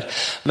noe å gjøre her.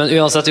 Men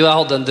uansett, jo, jeg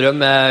hadde en drøm.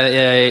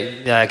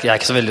 Jeg er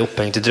ikke så veldig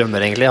opphengt i drømmer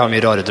egentlig. Jeg har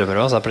mye rare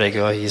drømmer også, så jeg pleier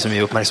ikke å gi så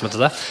mye oppmerksomhet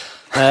til det.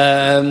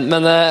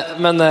 Men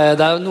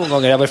det er noen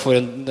ganger jeg bare får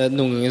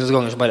noen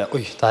ganger som bare,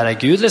 oi, det her er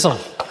Gud liksom.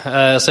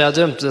 Så jeg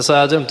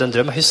drømte en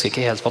drøm. Jeg husker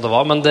ikke helt hva det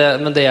var, men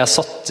det jeg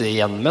satt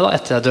igjen med da,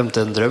 etter jeg drømte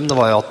en drøm, det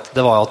var jo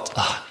at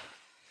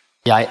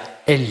jeg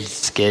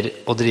elsker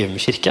å drive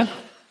med kirke.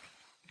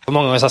 Og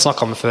mange ganger jeg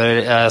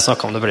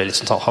snakket om det ble litt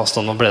sånn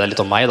avstand, nå ble det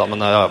litt om meg da, men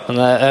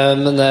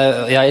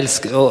jeg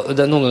elsker, og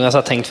det noen ganger jeg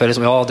har tenkt før,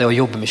 liksom, ja, det å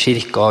jobbe med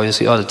kirka, og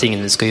alle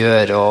tingene vi skal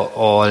gjøre,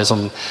 og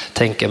liksom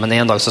tenke, men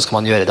en dag så skal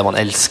man gjøre det man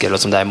elsker,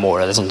 liksom, det er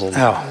målet, liksom,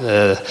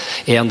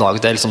 en dag,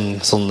 det er liksom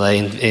sånne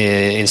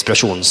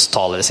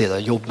inspirasjonstalere sier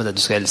det, jobb med det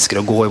du skal elske,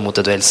 og gå imot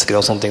det du elsker,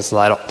 og sånne ting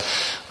sånn der,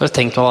 og jeg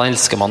tenkte, hva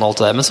elsker man og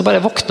alt det der, men så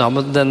bare våknet jeg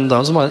med den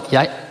dagen, så bare,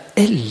 jeg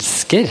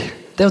elsker.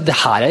 Det er jo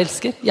det her jeg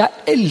elsker. Jeg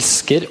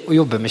elsker å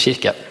jobbe med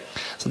kirke.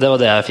 Så det var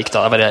det jeg fikk da.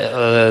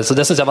 Så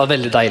det synes jeg var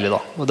veldig deilig da.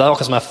 Og det er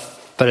akkurat som jeg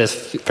bare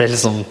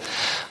liksom,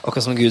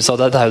 akkurat som Gud sa,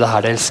 det er jo det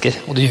her jeg elsker.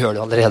 Og du gjør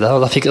det allerede.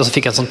 Og så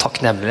fikk jeg en sånn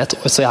takknemlighet.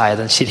 Og så er jeg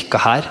i den kirka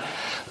her,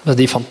 med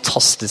de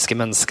fantastiske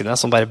menneskene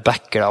som bare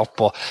backer deg opp,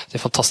 og de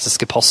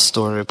fantastiske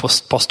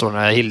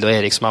pastorene Hilde og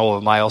Erik som er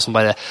over meg, og som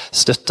bare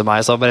støtter meg.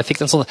 Så jeg bare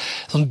fikk en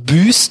sånn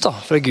boost da,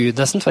 fra Gud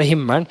nesten, fra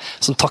himmelen,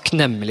 sånn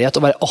takknemlighet,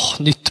 og bare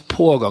nytt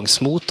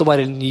pågangsmot, og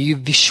bare ny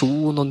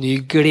visjon, og ny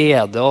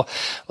glede, og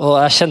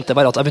jeg kjente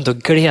bare at jeg begynte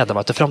å glede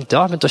meg til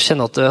fremtiden. Jeg begynte å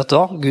kjenne at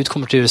Gud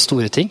kommer til å gjøre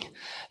store ting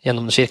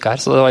gjennom den kirka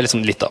her, så det var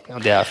liksom litt av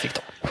det jeg fikk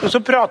da. Og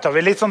så pratet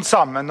vi litt sånn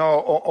sammen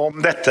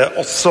om dette,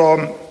 og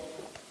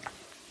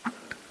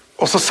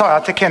så sa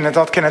jeg til Kenneth,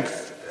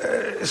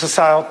 så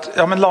sa jeg at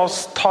ja, men la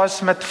oss ta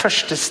som et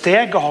første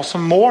steg og ha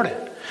som mål.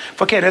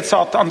 For Kenneth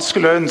sa at han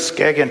skulle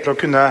ønske egentlig å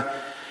kunne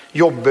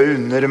jobbe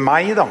under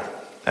meg da,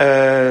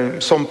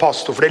 som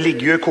pastor. For det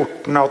ligger jo i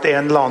kortene at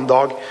en eller annen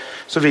dag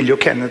så vil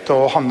jo Kenneth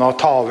og Hanna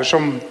ta over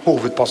som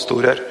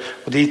hovedpastorer.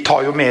 Og de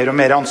tar jo mer og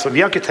mer ansvar.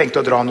 Vi har ikke tenkt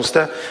å dra noe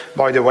sted,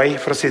 by the way,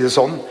 for å si det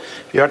sånn.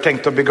 Vi har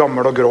tenkt å bli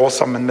gammel og grå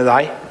sammen med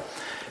deg.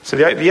 Så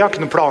vi har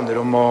ikke noen planer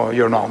om å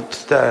gjøre noe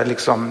annet. Det er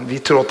liksom,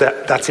 vi tror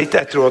at that's it.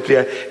 Jeg tror at vi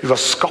var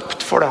skapt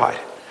for det her.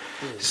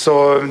 Så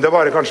det er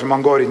bare kanskje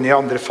man går inn i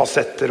andre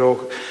fasetter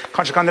og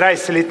kanskje kan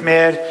reise litt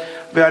mer.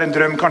 Vi har en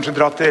drøm, kanskje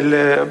dra til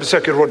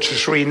besøke Roger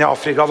Shreen i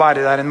Afrika,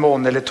 være der en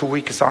måned eller 2,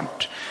 ikke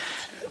sant?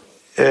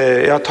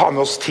 Jeg tar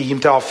med oss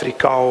team til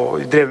Afrika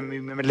og drev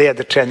med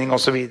ledertrening og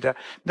så videre.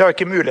 Det har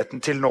ikke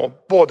muligheten til nå,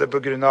 både på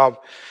grunn av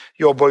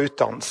jobb og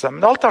utdannelse.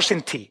 Men alt har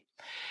sin tid.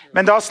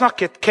 Men da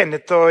snakket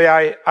Kenneth og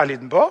jeg, er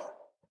lyden på?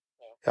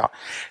 Ja.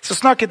 Så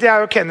snakket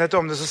jeg og Kenneth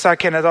om det, så sa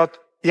Kenneth at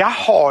jeg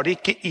har det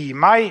ikke i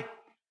meg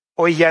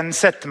å igjen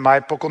sette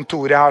meg på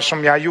kontoret her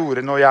som jeg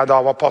gjorde når jeg da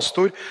var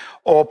pastor,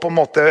 og på en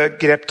måte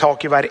grep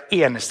tak i hver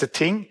eneste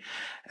ting,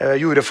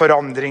 gjorde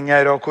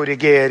forandringer og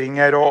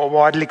korrigeringer, og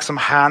var liksom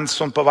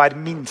hands-on på hver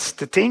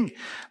minste ting.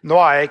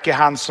 Nå er jeg ikke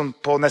hands-on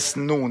på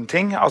nesten noen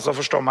ting, altså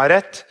forstå meg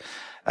rett.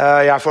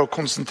 Jeg får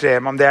konsentrere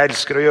meg om det jeg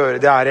elsker å gjøre.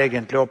 Det er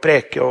egentlig å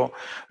preke og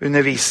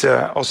undervise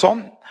og sånn.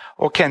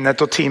 Og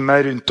Kenneth og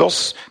teamet rundt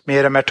oss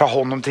mer og mer tar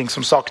hånd om ting,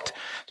 som sagt.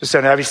 Du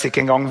ser, jeg visste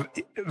ikke engang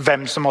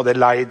hvem som hadde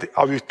leid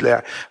av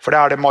utleie. For det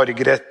er det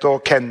Margaret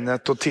og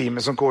Kenneth og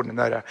teamet som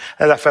koordinerer.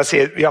 Det er derfor jeg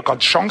sier vi har ikke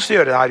hatt sjanse å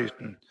gjøre det her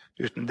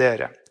uten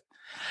dere.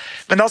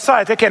 Men da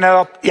sa jeg til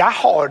Kenneth at jeg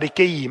har det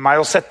ikke i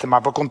meg å sette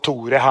meg på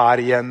kontoret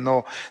her igjen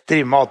og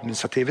drive med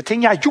administrative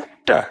ting. Jeg har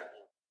gjort det.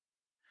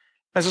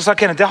 Men så sa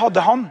Kenneth, det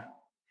hadde han.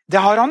 Det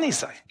har han i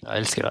seg.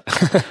 Jeg elsker det.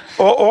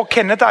 og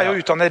Kenneth er jo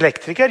utdannet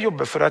elektriker,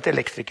 jobber for et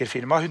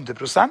elektrikerfirma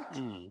 100%.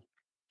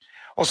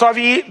 Og så har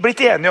vi blitt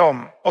enige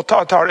om, og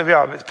vi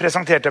har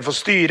presentert det for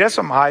styret,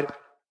 som er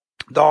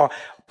da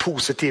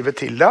positive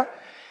til det.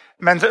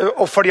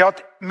 Og fordi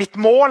at mitt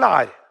mål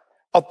er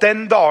at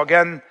den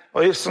dagen,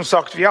 og som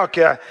sagt, vi har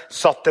ikke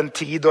satt en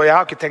tid, og jeg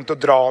har ikke tenkt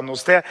å dra noe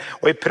sted,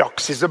 og i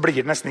praksis så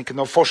blir det nesten ikke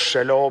noe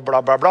forskjell og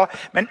bla bla bla,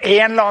 men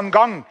en eller annen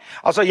gang,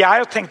 altså jeg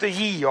har tenkt å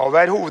gi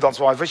over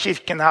hovedansvaret for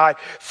kirken her,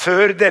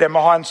 før dere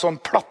må ha en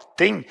sånn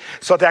platting,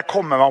 så at jeg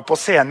kommer meg på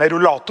scenen med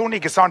rullatoren,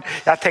 ikke sant?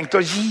 Jeg har tenkt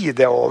å gi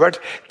det over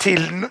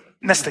til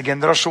neste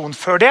generasjon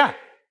før det.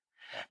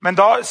 Men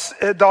da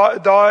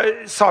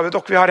sa vi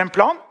dere vi har en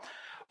plan,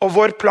 og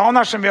vår plan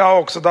som vi har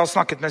også da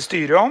snakket med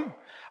styret om,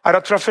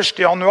 at fra 1.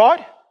 januar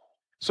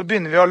så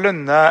begynner vi å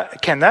lønne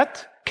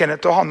Kenneth.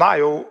 Kenneth og Hanna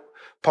jo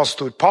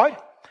pastorpar,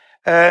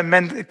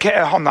 men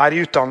Hanna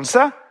i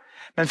utdannelse.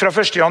 Men fra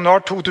 1.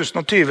 januar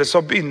 2020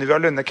 så begynner vi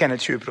å lønne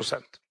Kenneth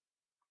 20%.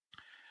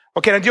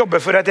 Og Kenneth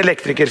jobber for et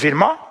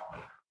elektrikerfirma,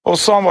 og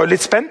så han var jo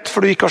litt spent,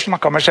 for du gikk og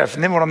snakket med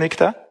sjefen din. Hvordan gikk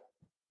det?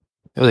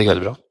 Jo, det gikk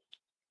veldig bra.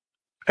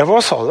 Ja, hva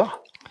sa du da?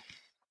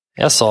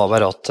 Jeg sa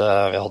bare at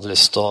jeg hadde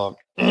lyst til å...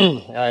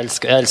 Jeg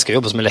elsker å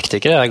jobbe som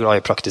elektriker, jeg glad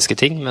i praktiske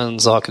ting, men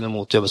så har jeg ikke noe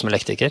mot å jobbe som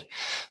elektriker.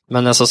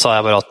 Men så sa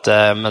jeg bare at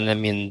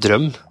min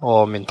drøm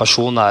og min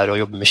pasjon å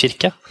jobbe med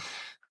kirke.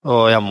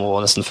 Og jeg må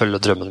nesten følge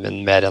drømmen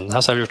min mer enn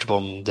her, så jeg lurte på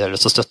om det har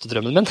lyst til å støtte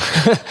drømmen min.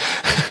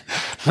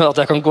 Men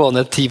at jeg kan gå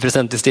ned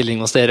 10% i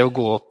stilling hos dere og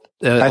gå opp...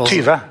 Nei,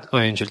 20.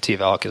 Unnskyld, 20,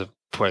 jeg har ikke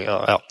poeng.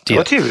 Ja, 20. Det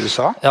var 20 du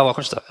sa? Ja, det var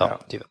kanskje det. Ja,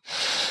 20.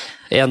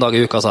 En dag i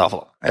uka, sa jeg i hvert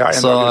fall. Ja,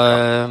 så,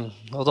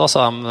 og da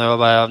sa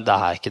jeg, det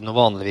ikke noe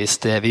vanligvis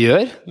det vi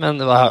gjør,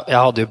 men jeg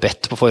hadde jo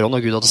bedt på forhånd,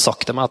 og Gud hadde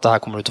sagt til meg at det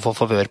her kommer du til å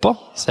få favør på,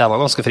 så jeg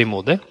var ganske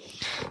frimodig.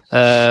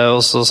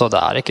 Og så sa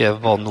det ikke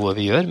noe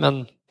vi gjør,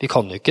 men vi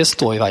kan jo ikke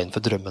stå i veien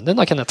for drømmen din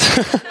da, Kenneth.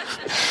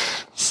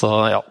 Så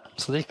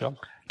det gikk bra.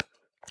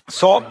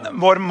 Så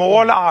vår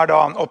mål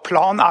da, og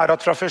plan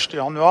at fra 1.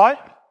 januar,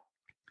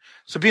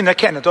 så begynner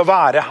Kenneth å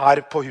være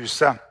her på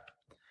huset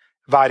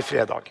hver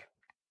fredag.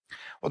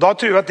 Og da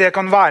tror jeg at det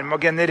kan være med å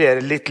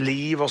generere litt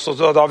liv, og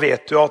da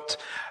vet du at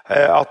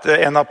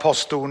en av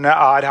pastorene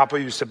her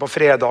på huset på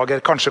fredager,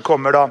 kanskje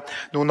kommer da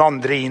noen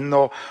andre inn,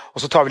 og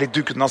så tar vi litt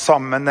dukkene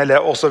sammen,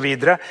 og så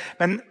videre.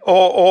 Men,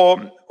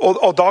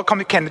 og da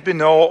kan Kenneth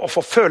begynne å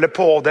få føle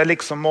på det,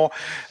 liksom,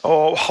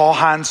 og ha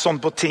hands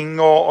on på ting,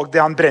 og det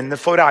han brenner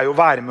for jo å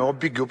være med å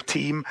bygge opp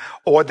team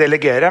og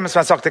delegere. Men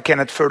som jeg har sagt til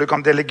Kenneth, før du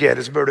kan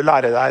delegere, så bør du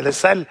lære deg det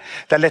selv.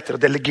 Det lettere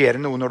å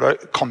delegere noe når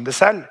du kan det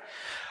selv.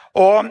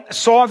 Og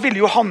så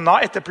vil jo Hanna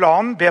etter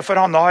planen be, for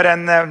Hanna har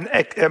en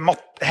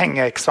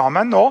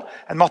hengeeksamen nå,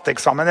 en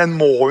matteeksamen, den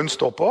må hun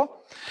stå på.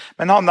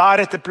 Men Hanna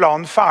etter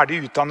planen ferdig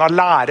utdannet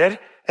lærer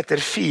etter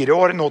 4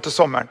 år nå til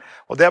sommeren.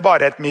 Og det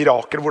bare et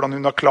mirakel hvordan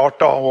hun har klart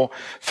da, å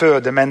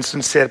føde mens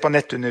hun ser på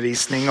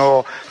nettundervisning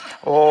og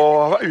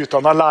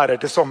utdannet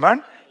lærer til sommeren.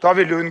 Da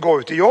vil hun gå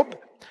ut i jobb.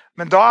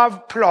 Men da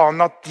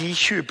planen at de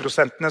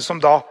 20% som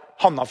da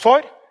Hanna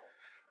får,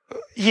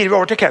 gir vi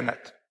over til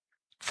Kenneth.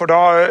 For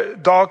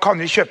da kan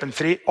vi kjøpe en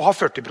fri og ha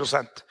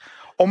 40%.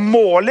 Og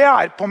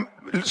målet på,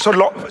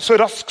 så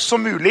raskt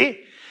som mulig,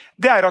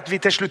 det at vi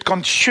til slutt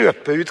kan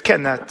kjøpe ut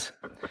Kenneth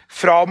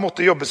fra å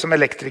måtte jobbe som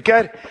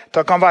elektriker,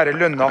 da kan være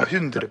lønnet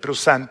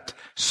 100%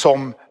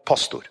 som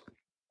pastor.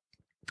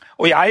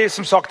 Og jeg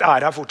som sagt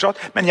her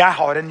fortsatt, men jeg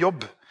har en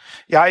jobb.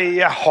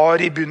 Jeg har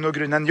i bunn og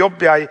grunn en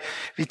jobb.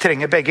 Vi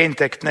trenger begge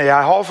inntektene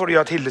jeg har, fordi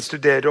at Hilde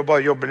studerer og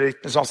bare jobber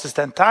litt som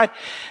assistent her.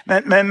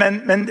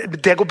 Men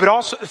det går bra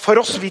for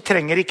oss. Vi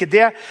trenger ikke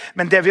det.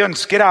 Men det vi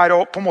ønsker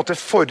å på en måte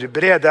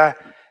forberede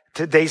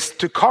til days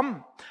to come.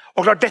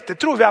 Og klart, dette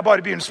tror vi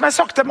bare begynnelsen. Som jeg har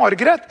sagt til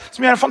Margaret,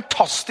 som gjør en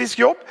fantastisk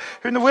jobb.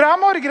 Hvor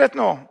Margaret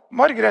nå?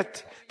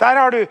 Margaret,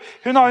 der har du.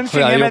 Hun har en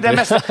finger med det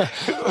meste.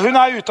 Hun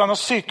utdannet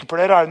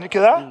sykepleier, hun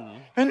ikke det?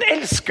 Hun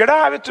elsker det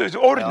her, vet du.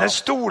 Ordner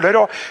stoler,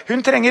 og hun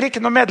trenger ikke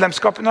noe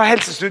medlemskap i noe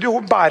helsestudio.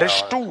 Hun bærer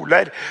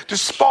stoler. Du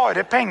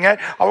sparer penger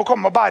av å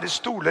komme og bære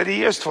stoler i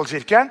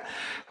Østfoldkirken.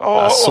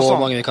 Det så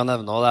mange vi kan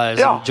nevne, og det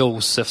liksom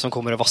Josef som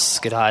kommer og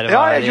vasker her.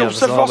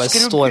 Josef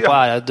vasker. Står på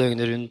her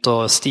døgnet rundt,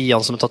 og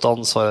Stian som har tatt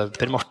ansvar,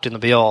 Per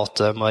Martin og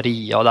Beate,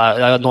 Maria.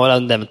 Nå har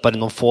jeg nevnt bare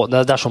noen få.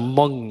 Det så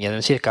mange i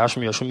den kirka her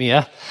som gjør så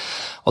mye.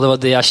 Og det var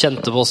det jeg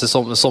kjente på oss i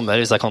sommer,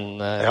 hvis jeg kan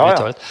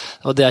uttale det.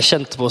 Det var det jeg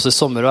kjente på oss i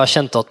sommer, og jeg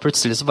kjente at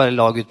plutselig så bare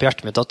la Gud på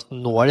hjertet mitt at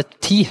nå det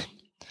tid.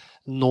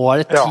 Nå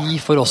det tid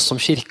for oss som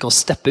kirke å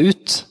steppe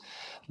ut.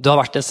 Det har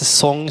vært en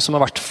sesong som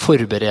har vært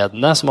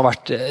forberedende,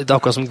 det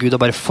akkurat som Gud har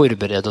bare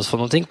forberedt oss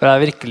for noen ting, for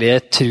jeg virkelig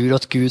tror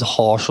at Gud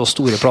har så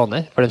store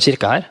planer for den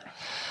kirka her.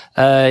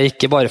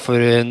 Ikke bare for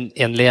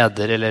en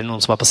leder eller noen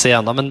som på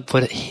scenen, men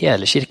for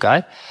hele kirka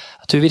her.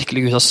 Jeg tror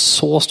virkelig Gud har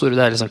så store,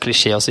 det liksom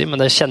klisjé å si, men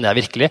det kjenner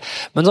jeg virkelig.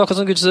 Men det akkurat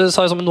som Gud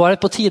sa, nå det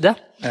på tide.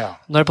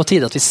 Nå det på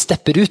tide at vi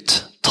stepper ut,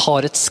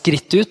 tar et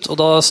skritt ut, og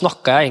da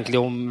snakket jeg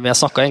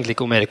egentlig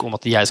ikke om Erik om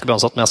at jeg skal bli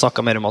ansatt, men jeg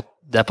snakket mer om at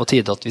det på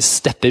tide at vi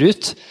stepper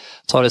ut,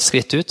 tar et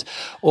skritt ut.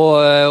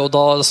 Og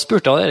da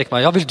spurte Erik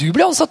meg, vil du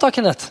bli ansatt da,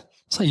 Kenneth?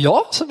 Så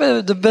så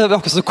det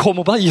akkurat som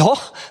kom opp der. Ja,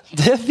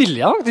 det vil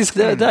jeg faktisk.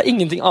 Det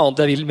ingenting annet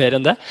jeg vil mer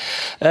enn det.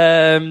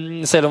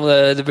 Selv om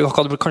det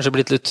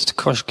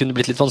kanskje kunne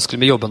blitt litt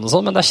vanskelig med jobben og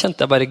sånn, men der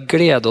kjente jeg bare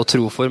glede og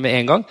tro for med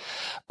en gang.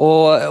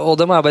 Og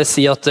det må jeg bare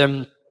si at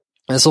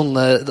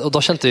og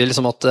da kjente jeg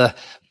liksom at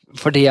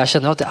for det jeg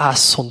kjenner at det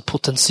sånn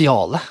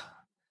potensiale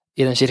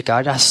i den kirka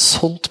her. Det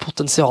sånt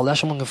potensial, det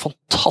så mange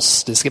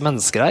fantastiske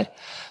mennesker her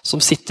som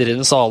sitter i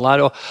den salen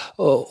her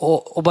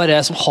og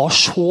bare som har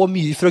så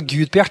mye fra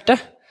Gud på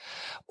hjertet.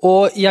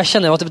 Og jeg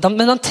kjenner jo at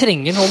men de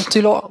trenger noen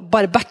til å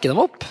bare backe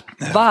dem opp.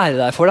 være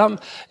der for dem.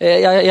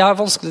 Det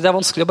er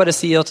vanskelig å bare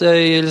si at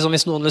liksom,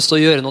 hvis noen har lyst til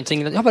å gjøre noen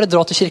ting, ja, bare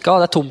dra til kirka,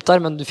 det er tomt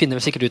der, men du finner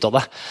vel sikkert ut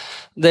av det.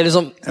 Det er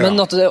liksom, men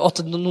at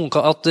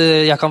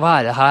jeg kan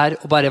være her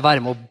og bare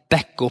være med å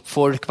backe opp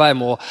folk, være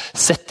med å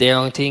sette i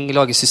gang ting,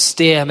 lage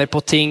systemer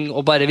på ting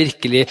og bare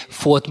virkelig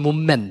få et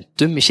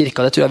momentum i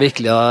kirka. Det tror jeg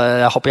virkelig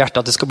jeg har på hjertet,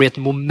 at det skal bli et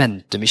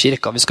momentum i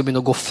kirka. Vi skal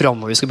begynne å gå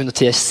fremover, vi skal begynne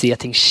å se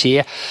ting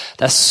skje.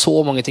 Det er så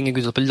mange ting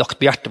Gud har lagt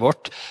på hjertet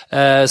vårt.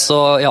 Så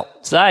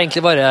det er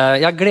egentlig bare,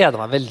 jeg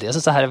gleder meg veldig. Jeg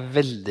synes det her er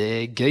veldig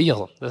gøy.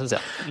 Altså. Det synes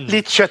jeg.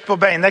 Litt kjøtt på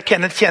beinet.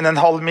 Kenneth tjener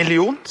 500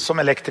 000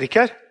 som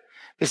elektriker.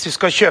 Hvis vi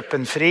skal kjøpe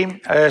en fri,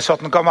 så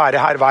at den kan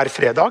være her hver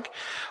fredag.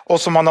 Og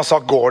som han har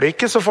sagt, går det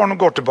ikke, så får han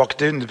gå tilbake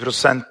til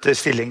 100%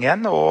 stilling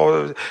igjen.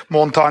 Og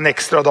må han ta en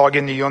ekstra dag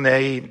i ny og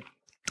ned i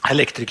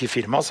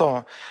elektrikerfirma, så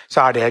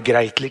er det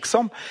greit,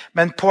 liksom.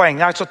 Men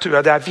poenget er, så tror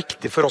jeg det er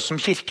viktig for oss som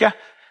kirke.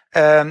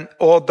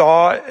 Og da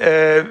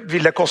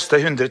vil det koste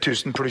 100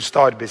 000 pluss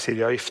til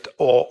arbeidsgiveravgift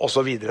og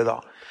så videre da.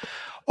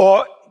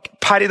 Og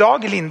per i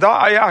dag, Linda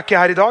er ikke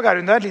her i dag, er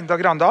hun der? Linda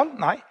Grandal?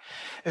 Nei.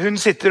 Hun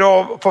sitter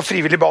på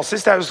frivillig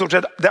basis, det er jo stort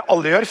sett det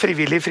alle gjør,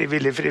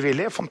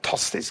 frivillig,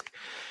 fantastisk.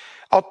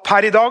 At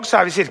per i dag så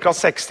er vi cirka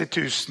 60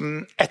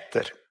 000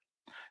 etter.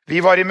 Vi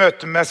var i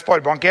møte med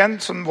Sparebank1,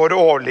 som vår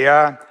årlige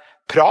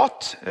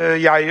prat,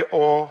 jeg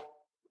og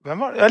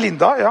hvem var det? Ja,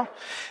 Linda, ja,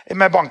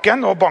 med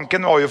banken, og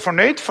banken var jo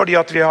fornøyd,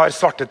 fordi at vi har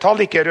svarte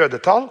tall, ikke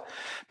røde tall.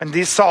 Men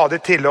de sa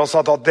det til oss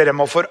at dere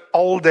må for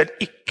all del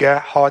ikke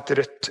ha et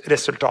rødt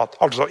resultat,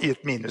 altså i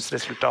et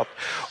minusresultat.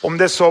 Om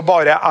det så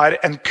bare er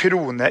 1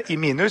 krone i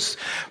minus,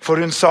 for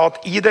hun sa at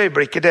i det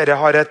øyeblikket dere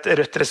har et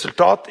rødt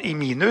resultat i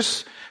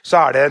minus,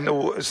 så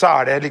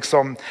er det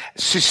liksom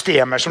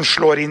systemer som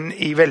slår inn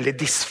i veldig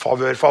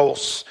disfavør for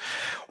oss.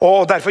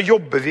 Og derfor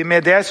jobber vi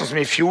med det, sånn som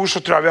i fjor så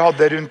tror jeg vi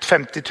hadde rundt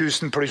 50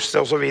 000 pluss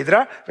og så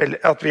videre,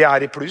 at vi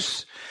er i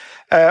pluss.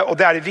 Og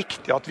det er det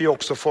viktig at vi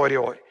også får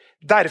i år.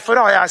 Derfor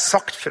har jeg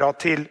sagt fra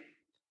til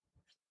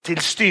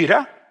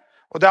styret,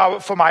 og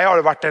for meg har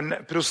det vært en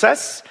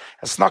prosess.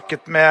 Jeg har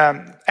snakket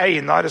med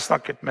Einar, jeg har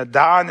snakket med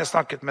Dan, jeg har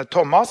snakket med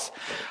Thomas,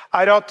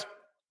 er at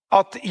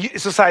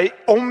så sier,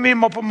 om vi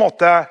må på en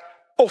måte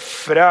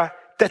offre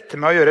dette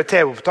med å gjøre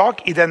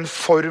TV-opptak i den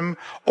form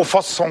og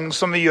fasong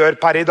som vi gjør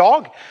per i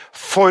dag,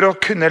 for å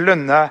kunne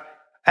lønne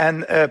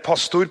en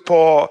pastor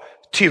på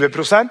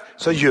 20%,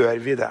 så gjør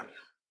vi det.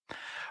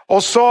 Og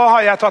så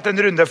har jeg tatt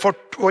en runde for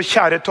vår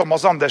kjære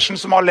Thomas Andersen,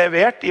 som har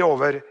levert i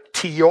over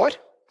 10 år.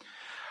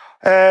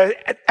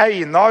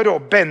 Einar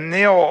og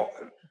Benny og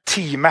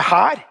teamet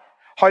her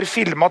har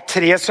filmet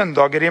 3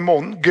 søndager i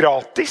måneden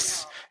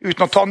gratis,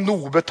 uten å ta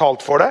noe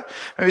betalt for det.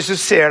 Men hvis du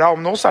ser deg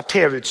om nå, så er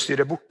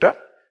TV-utstyret borte.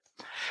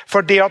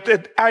 For det at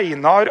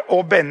Einar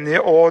og Benny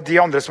og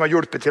de andre som har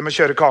hjulpet til med å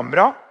kjøre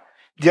kamera,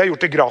 de har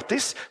gjort det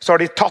gratis, så har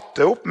de tatt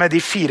det opp med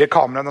de 4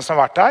 kameraene som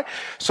har vært her.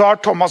 Så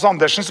har Thomas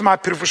Andersen, som er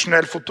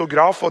profesjonell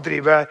fotograf og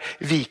driver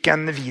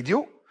Viken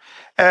Video,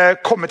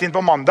 kommet inn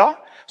på mandag.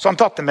 Så har han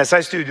tatt det med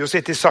seg i studio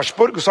sitt i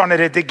Sarpsborg, og så har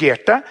han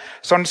redigert det.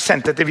 Så har han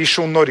sendt det til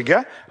Visjon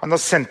Norge, han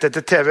har sendt det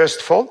til TV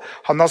Østfold,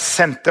 han har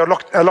sendt det og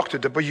lagt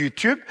ut det på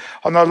YouTube,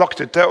 han har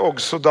lagt ut det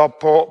også da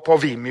på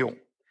Vimeo.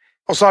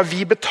 Og så har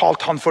vi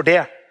betalt han for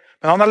det.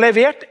 Men han har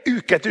levert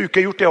uke etter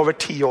uke, gjort det over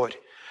 10 år.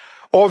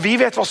 Og vi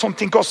vet hva sånne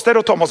ting koster,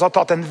 og Thomas har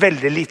tatt en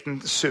veldig liten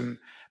sum.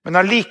 Men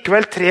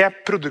allikevel 3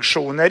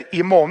 produksjoner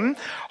i måneden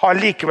har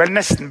likevel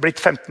nesten blitt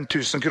 15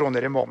 000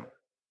 kroner i måneden.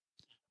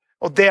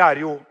 Og det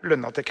er jo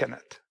lønna til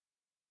Kenneth.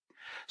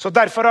 Så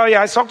derfor har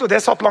jeg sagt, og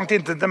det satt langt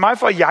inntil til meg,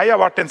 for jeg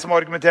har vært den som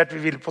har argumentert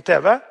vi vil på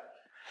TV.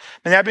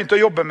 Men jeg begynte å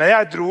jobbe med det.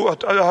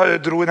 Jeg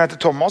dro ned til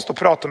Thomas og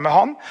pratet med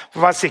han,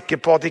 for å være sikker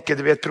på at ikke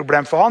det blir et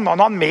problem for han. Men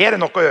han har mer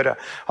enn nok å gjøre.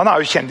 Han er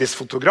jo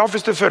kjendisfotograf,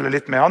 hvis du følger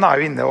litt med. Han er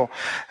jo inne og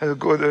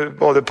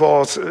både på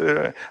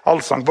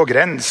Allsang på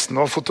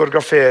grensen og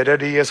fotograferer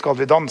de Skal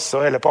vi danse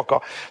og hele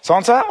pakka. Så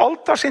han sa,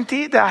 alt har sin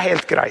tid, det er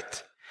helt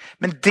greit.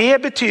 Men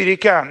det betyr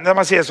ikke,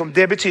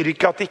 det betyr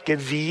ikke at ikke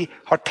vi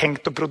har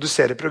tenkt å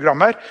produsere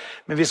programmer,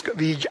 men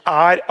vi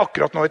er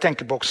akkurat nå i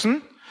tenkeboksen.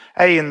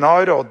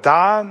 Einar og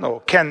Dan og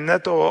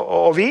Kenneth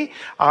og vi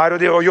er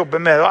og jobber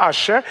med å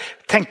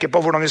tenke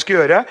på hvordan vi skal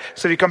gjøre,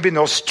 så vi kan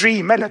begynne å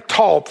streame eller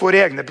ta opp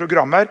våre egne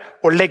programmer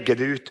og legge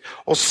det ut,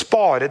 og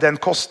spare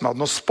den kostnaden,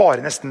 og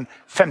spare nesten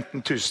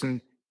 15 000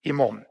 i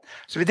måneden.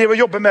 Så vi driver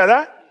og jobber med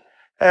det,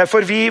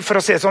 for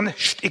å si sånn,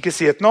 ikke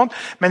si et noen,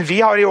 men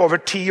vi har i over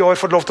 10 år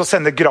fått lov til å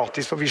sende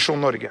gratis på Visjon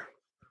Norge.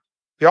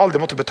 Vi har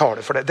aldri måttet betale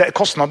for det.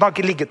 Kostnaden har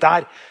ikke ligget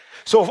der.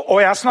 Og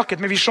jeg har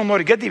snakket med Visjon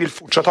Norge, de vil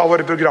fortsatt ha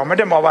våre programmer,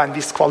 det må være en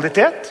viss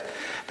kvalitet,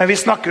 men vi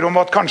snakker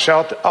om at kanskje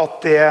at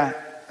det...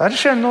 Der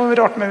skjer noe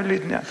rart med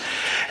lyden igjen.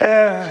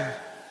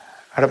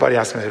 Er det bare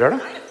jeg som hører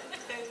det?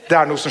 Det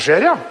er noe som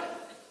skjer, ja.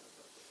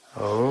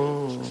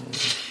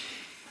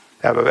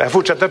 Jeg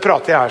fortsetter å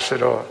prate i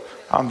Herser og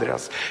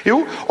Andreas.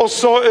 Jo, og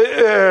så...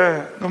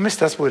 nå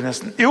mistet jeg sporet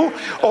nesten. Jo,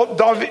 og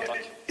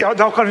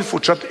da kan vi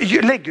fortsatt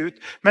legge ut.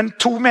 Men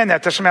 2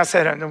 menigheter som jeg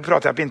ser, nå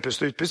prater jeg på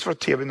innpust og utpust for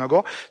at tiden begynner å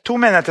gå. 2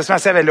 menigheter som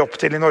jeg ser veldig opp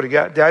til i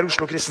Norge, det er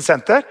Oslo Kristen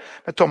Senter,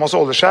 med Thomas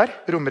Åleskjær,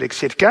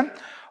 Romerikskirken,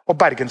 og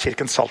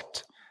Bergenkirken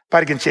Salt.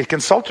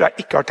 Bergenkirken Salt tror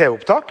jeg ikke har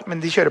TV-opptak,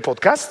 men de kjører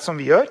podcast, som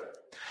vi gjør.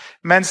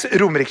 Mens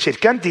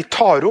Romerikskirken, de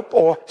tar opp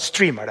og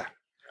streamer det.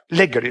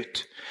 Legger det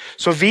ut.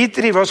 Så vi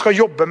driver og skal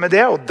jobbe med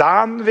det, og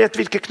Dan vet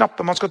hvilke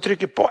knapper man skal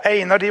trykke på.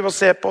 Einar driver og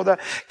ser på det,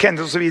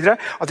 Kenneth og så videre.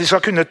 At de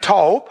skal kunne ta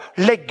opp,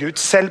 legge ut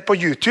selv på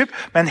YouTube,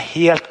 med en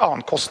helt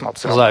annen kostnad.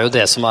 Så det er jo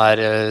det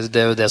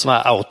som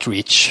er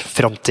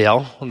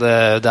outreach-fremtiden.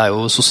 Det er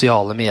jo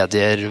sosiale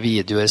medier,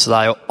 videoer, så det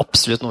er jo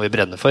absolutt noe vi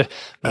brenner for.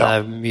 Men det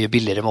er mye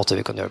billigere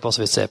måter vi kan gjøre det på,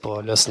 så vi ser på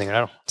løsninger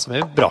der, da, som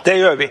er bra. Det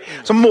gjør vi.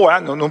 Så må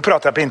jeg, nå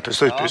prater jeg på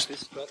innpust og utpust.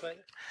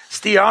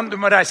 Stian, du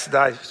må reise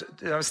deg.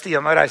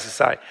 Stian må reise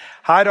seg.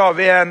 Her har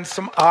vi en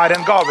som er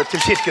en gave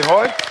til kirken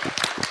vår.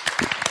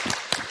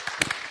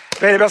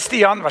 Veldig bra,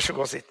 Stian. Vær så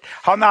god, sitt.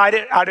 Han er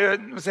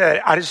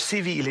du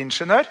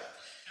sivilingeniør?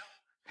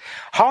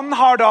 Han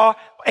har da,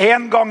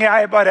 en gang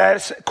jeg bare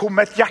kom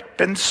med et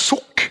hjertens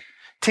sukk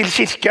til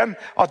kirken,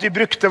 at vi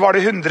brukte, var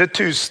det 100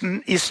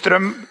 000 i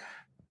strøm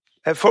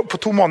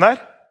på 2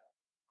 måneder?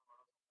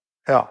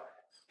 Ja.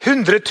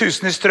 100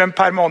 000 i strøm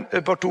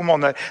på 2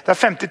 måneder. Det er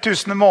 50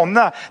 000 i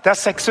måneden. Det er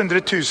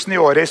 600 000 i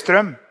året i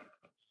strøm.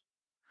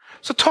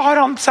 Så tar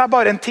han seg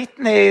bare en titt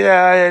ned i det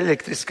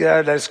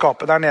elektriske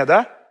skapet der nede.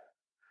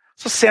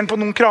 Så ser han på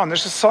noen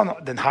kraner, så sa han,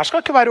 den her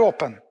skal ikke være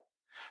åpen.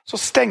 Så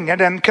stenger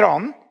den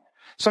kranen,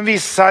 som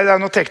viser seg, det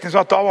er noe teknisk,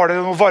 at da var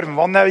det noe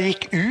varmvann, jeg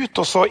gikk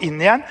ut og så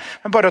inn igjen.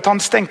 Men bare at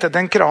han stengte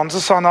den kranen,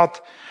 så sa han at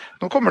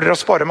nå kommer dere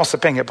å spare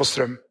masse penger på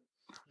strøm.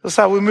 Så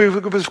sa jeg, hvor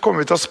mye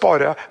kommer vi til å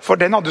spare? For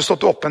den hadde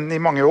stått åpen i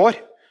mange år.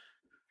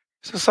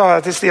 Så sa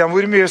jeg til Stian,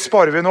 hvor mye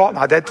sparer vi nå?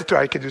 Nei, det tror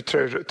jeg ikke du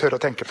tør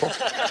å tenke på.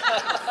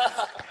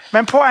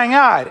 Men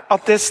poenget er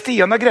at det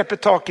Stian har grepet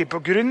tak i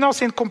på grunn av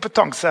sin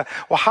kompetanse,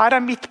 og her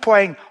er mitt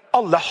poeng,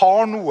 alle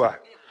har noe.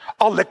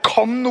 Alle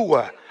kan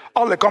noe.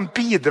 Alle kan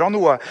bidra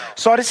noe.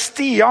 Så har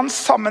Stian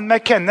sammen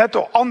med Kenneth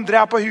og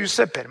andre her på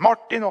huset, Per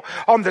Martin og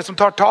andre som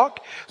tar tak,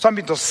 så har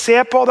han begynt å se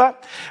på det.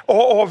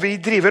 Og vi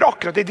driver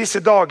akkurat i disse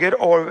dager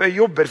og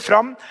jobber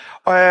fram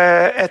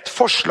et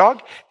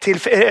forslag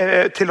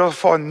til å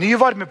få en ny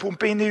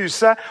varmepumpe inn i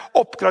huset,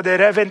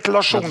 oppgradere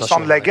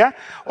ventilasjonsanlegget,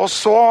 og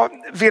så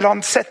vil han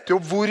sette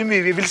opp hvor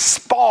mye vi vil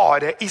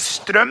spare i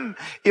strøm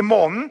i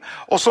måneden,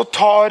 og så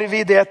tar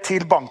vi det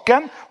til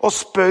banken og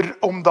spør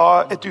om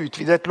da et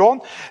utvidet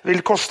lån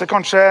vil koste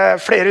kanskje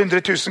flere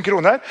 100 000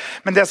 kroner,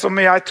 men det som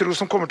jeg tror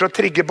som kommer til å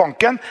trigge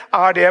banken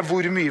er det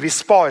hvor mye vi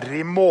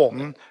sparer i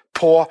måneden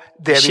på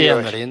det vi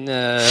gjør.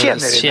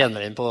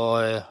 Tjener inn på,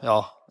 ja,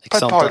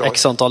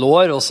 x antall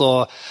år, og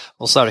så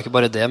er det ikke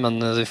bare det, men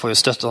vi får jo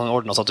støtte, han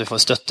ordnet så at vi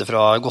får støtte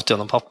fra, gått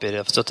gjennom papir,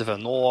 støtte fra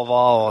Nova,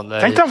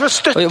 tenk deg å få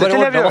støtte til det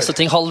vi gjør. Masse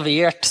ting,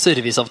 halvert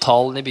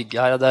serviceavtalen i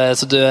bygget her,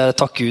 så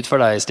takk Gud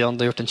for deg, Stian,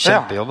 du har gjort en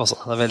kjempejobb, altså.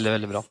 Det er veldig,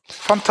 veldig bra.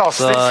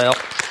 Fantastisk. Så, ja.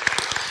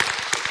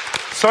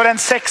 Så den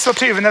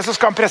 26. så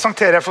skal han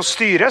presentere for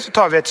styret, så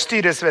tar vi et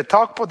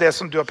styresvedtak på det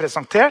som du har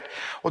presentert,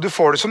 og du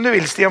får det som du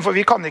vil, Stian, for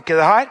vi kan ikke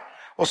det her,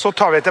 og så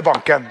tar vi til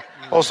banken.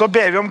 Og så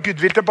ber vi om Gud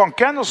vil til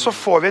banken, og så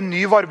får vi en ny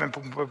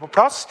varmepumpe på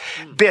plass,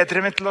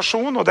 bedre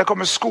ventilasjon, og det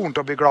kommer skolen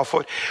til å bli glad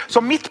for. Så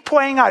mitt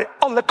poeng er,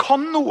 alle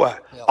kan noe,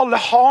 alle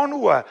har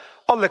noe,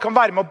 alle kan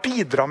være med å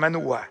bidra med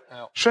noe.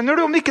 Skjønner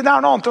du, om ikke det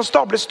er noe annet å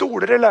stable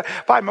stoler, eller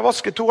være med å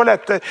vaske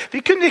toaletter.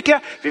 Vi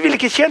ville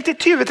ikke tjent i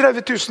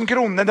 20-30 000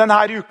 kroner denne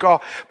uka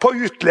på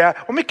utleie,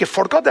 om ikke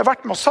folk hadde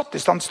vært med og satt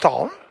i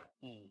standstalen.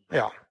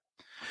 Ja.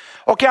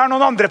 Ok, er det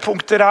noen andre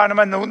punkter her,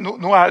 men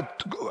nå er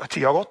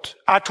tida gått.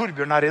 Er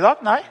Torbjørn her i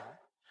dag? Nei.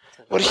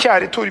 Vår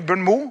kjære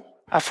Torbjørn Mo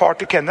er far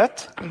til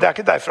Kenneth, men det er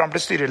ikke derfor han ble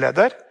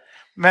styreleder.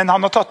 Men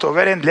han har tatt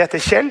over endelig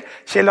etter Kjell.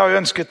 Kjell har jo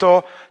ønsket å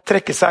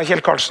trekke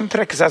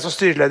seg som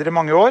styreleder i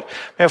mange år.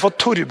 Vi har fått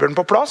Torbjørn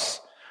på plass,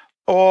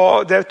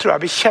 og det tror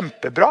jeg blir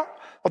kjempebra.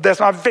 Og det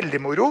som er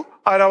veldig moro,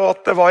 er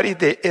at det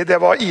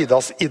var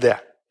Idas idé.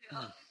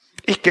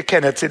 Ikke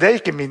Kenneths idé,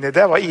 ikke min idé,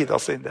 det var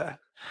Idas idé.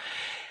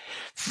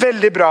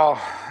 Veldig bra.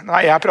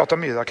 Nei, jeg har pratet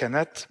mye da,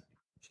 Kenneth.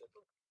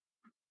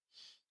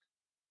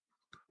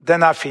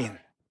 Den er fin.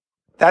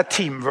 Det er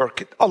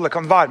teamwork. Alle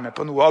kan være med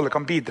på noe, alle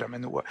kan bidra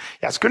med noe.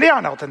 Jeg skulle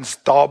gjerne hatt en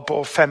stab på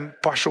 5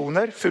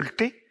 personer,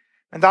 fulltid.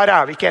 Men der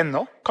er vi ikke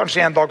ennå.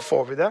 Kanskje en dag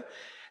får vi det.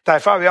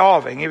 Derfor er vi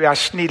avhengige, vi er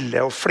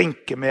snille og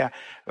flinke med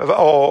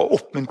å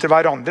oppmuntre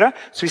hverandre.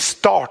 Så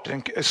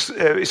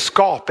vi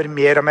skaper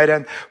mer og mer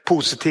en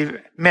positiv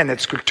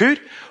menighetskultur,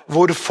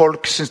 hvor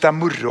folk synes det er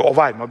moro å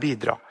være med å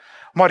bidra.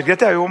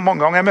 Margrethe er jo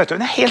mange ganger jeg møter,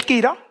 hun er helt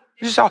gira.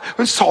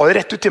 Hun sa det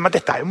rett ut til meg,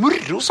 dette er jo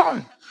moro, sa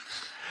hun.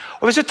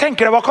 Og hvis du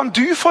tenker deg, hva kan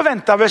du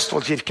forvente av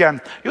Østfoldkirken?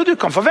 Jo, du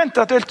kan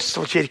forvente at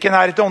Østfoldkirken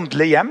er et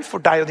åndelig hjem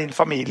for deg og din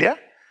familie.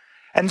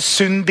 En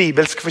sunn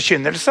bibelsk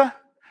forkynnelse.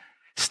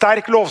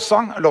 Sterk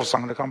lovsang.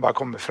 Lovsangene kan bare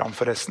komme fram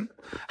forresten.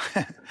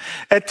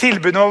 Et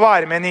tilbud om å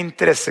være med en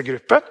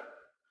interessegruppe.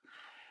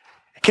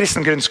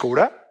 Kristen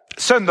grunnskole.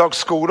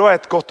 Søndagsskole og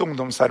et godt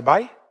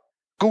ungdomsarbeid.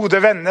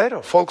 Gode venner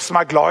og folk som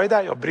er glad i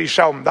deg og bryr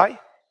seg om deg.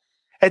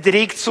 Et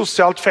rikt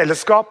sosialt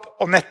fellesskap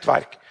og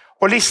nettverk.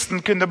 Og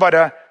listen kunne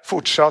bare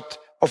fortsatt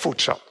og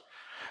fortsatt.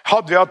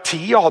 Hadde vi hatt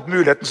tid og hatt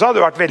muligheten, så hadde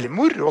det vært veldig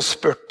moro å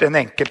spørre den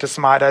enkelte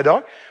som her i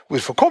dag,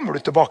 hvorfor kommer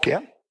du tilbake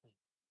igjen?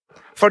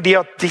 Fordi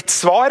at ditt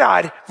svar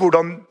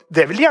hvordan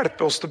det vil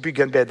hjelpe oss til å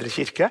bygge en bedre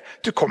kirke.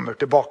 Du kommer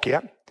tilbake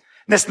igjen.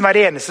 Nesten hver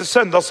eneste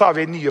søndag så har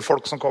vi nye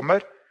folk som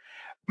kommer.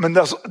 Men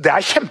det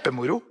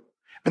kjempemoro.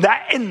 Men det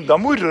enda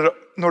moro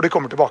når de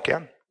kommer tilbake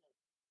igjen.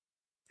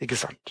 Ikke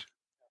sant?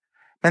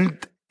 Men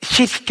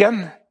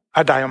kirken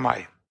deg og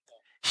meg.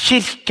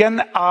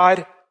 Kirken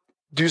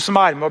du som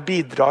med og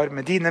bidrar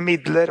med dine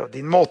midler og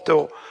din måte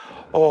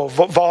og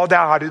hva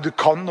det du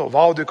kan og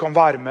hva du kan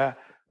være med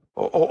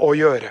og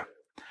gjøre.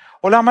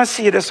 Og la meg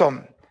si det sånn,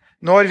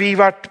 nå har vi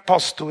vært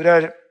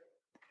pastorer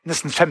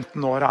nesten 15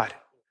 år her,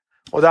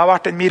 og det har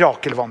vært en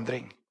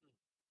mirakelvandring.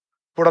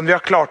 Hvordan vi har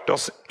klart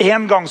oss.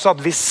 En gang så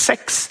hadde vi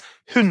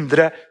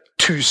 600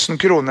 000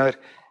 kroner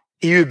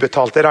i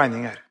ubetalte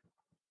regninger.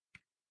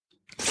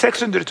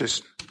 600 000.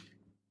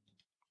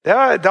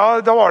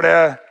 Da var det,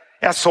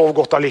 jeg sov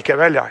godt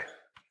allikevel, jeg.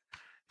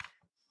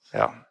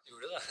 Ja.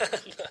 Gjorde du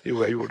det? Jo,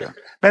 jeg gjorde det.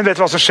 Men vet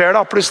du hva som skjer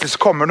da? Plutselig så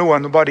kommer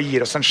noen og bare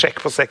gir oss en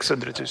sjekk på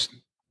 600 000.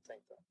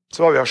 Så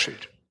var vi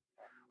asyr.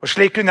 Og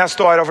slik kunne jeg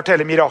stå her og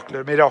fortelle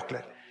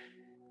mirakler.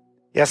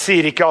 Jeg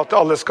sier ikke at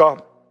alle skal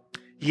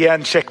gi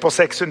en sjekk på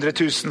 600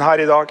 000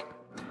 her i dag.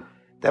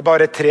 Det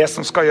bare 3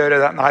 som skal gjøre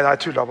det. Nei,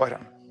 jeg tuller bare.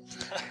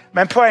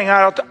 Men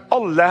poenget at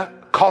alle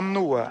kan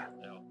noe.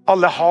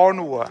 Alle har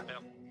noe.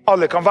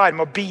 Alle kan være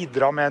med å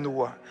bidra med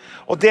noe.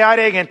 Og det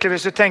egentlig,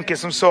 hvis du tenker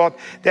som så, at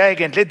det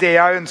egentlig det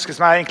jeg ønsker,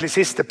 som egentlig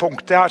siste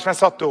punktet her, som jeg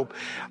satte opp,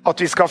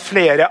 at vi skal ha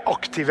flere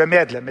aktive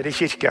medlemmer i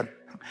kirken.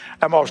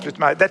 Jeg må avslutte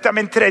meg. Dette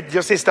min 3.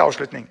 og siste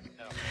avslutning.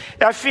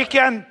 Jeg fikk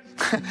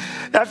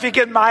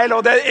en mail,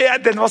 og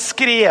den var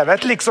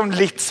skrevet liksom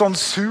litt sånn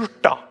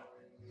surt da.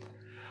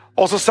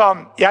 Og så sa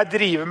han, jeg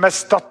driver med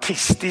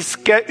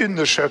statistiske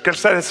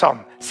undersøkelser, sa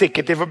han,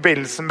 sikkert i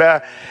forbindelse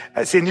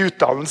med sin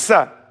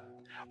utdannelse.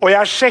 Og jeg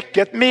har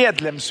sjekket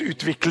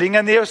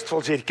medlemsutviklingen i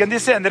Østfoldkirken de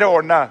senere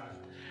årene.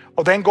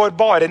 Og den går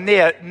bare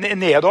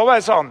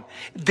nedover, sa han.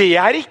 Det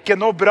ikke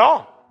noe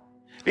bra.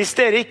 Hvis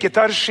dere ikke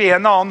tar skje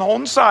en annen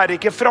hånd, så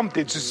ikke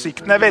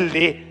fremtidsutsiktene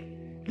veldig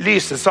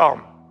lyse, sa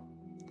han.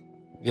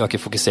 Vi har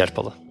ikke fokusert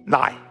på det.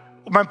 Nei.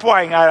 Men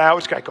poenget jeg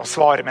orsker ikke å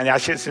svare, men jeg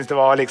synes det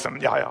var liksom,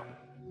 ja.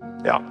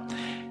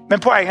 Men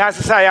poenget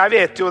så sier jeg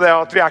vet jo det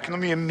at vi ikke noe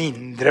mye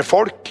mindre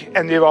folk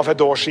enn vi var for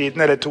 1 år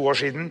siden eller 2 år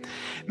siden.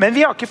 Men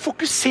vi har ikke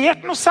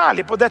fokusert noe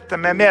særlig på dette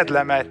med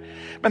medlemmer.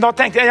 Men da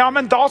tenkte jeg, ja,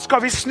 men da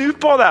skal vi snu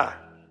på det.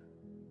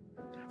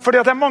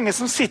 Fordi at det mange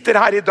som sitter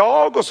her i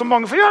dag, og så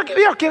mange, for vi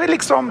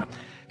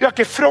har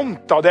ikke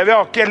frontet det, vi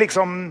har ikke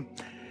liksom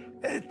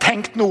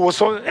tenkt noe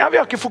så, ja, vi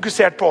har ikke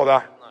fokusert på det.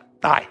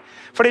 Nei,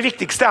 for det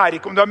viktigste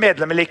ikke om du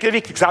medlem eller ikke,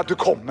 det viktigste at du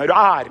kommer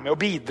og med og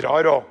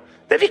bidrar, og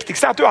det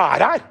viktigste at du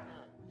her.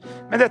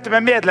 Men dette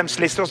med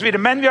medlemslister og så videre,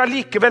 men vi har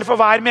likevel for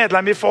hver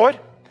medlem vi får,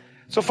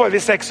 så får vi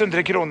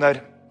 600 kroner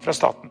fra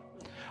staten.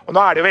 Og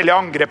nå det jo veldig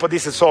angrep på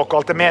disse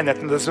såkalte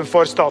menighetene som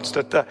får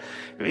statsstøtte.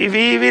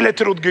 Vi ville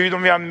trodd Gud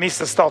om vi har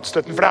mistet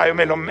statsstøtten, for det jo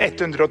mellom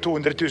 100 og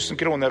 200 000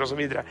 kroner og så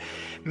videre.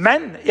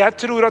 Men jeg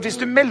tror at hvis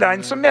du melder deg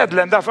inn som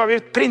medlem, derfor har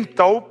vi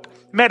printet opp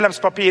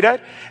medlemspapirer.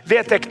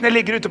 Vedtektene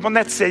ligger ute på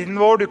nettsiden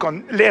vår, du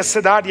kan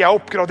lese der, de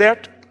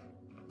oppgradert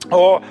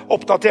og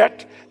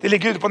oppdatert. De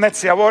ligger ute på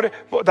nettsiden vår,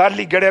 der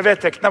ligger det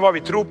vedtektene, hva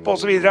vi tror på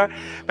og så videre.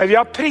 Men vi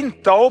har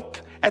printet opp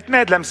et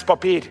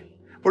medlemspapir,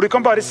 hvor du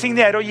kan bare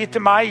signere og gi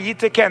til meg, gi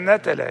til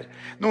Kenneth, eller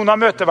noen av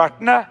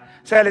møtevertene,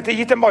 så eller til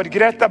gi til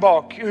Margret der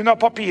bak, hun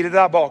har papiret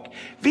der bak.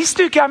 Hvis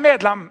du ikke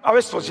medlem av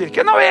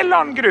Østfoldkirken, av en eller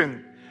annen grunn,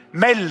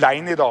 meld deg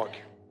inn i dag.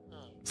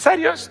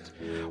 Seriøst.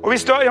 Og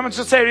hvis du, ja, men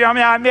så sier du, ja,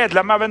 men jeg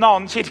medlem av en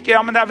annen kirke,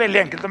 ja, men det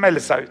veldig enkelt å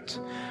melde seg ut.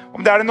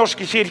 Om det Den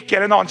norske kirke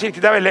eller en annen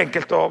kirke, det veldig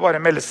enkelt å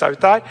bare melde seg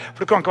ut der, for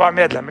du kan ikke være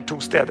medlemmer 2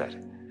 steder.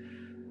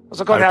 Og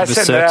så kan,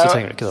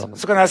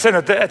 så kan jeg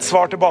sende et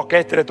svar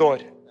tilbake etter 1 år.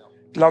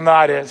 Til han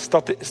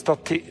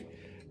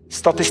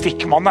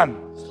statistikkmannen.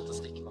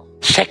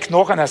 Sjekk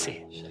nå, kan jeg si.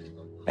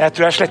 Jeg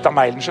tror jeg slettet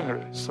mailen, skjønner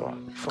du.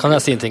 Kan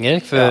jeg si en ting,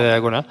 Erik, før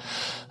jeg går ned?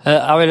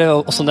 Jeg vil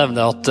også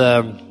nevne at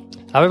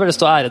jeg vil veldig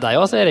stå ære deg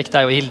også, Erik,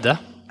 deg og Hilde.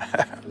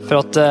 For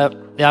at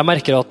jeg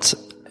merker at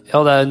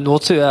nå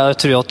tror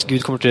jeg at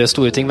Gud kommer til å gjøre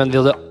store ting, men vi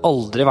hadde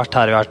aldri vært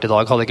her vi i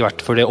dag, hadde det ikke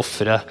vært for det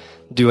offeret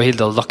du og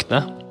Hilde hadde lagt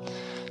ned.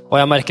 Og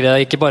jeg merker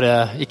det ikke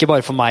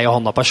bare for meg og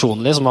Hanna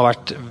personlig, som har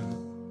vært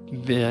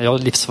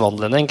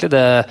livsforvandlende egentlig,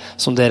 det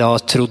som dere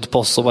har trodd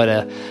på oss, og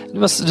bare,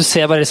 du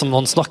ser bare liksom,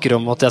 han snakker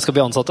om at jeg skal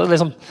bli ansatt,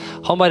 liksom,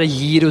 han bare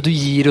gir og du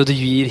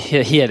gir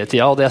hele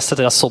tiden, og det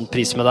setter jeg sånn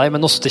pris med deg,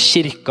 men også til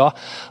kirka,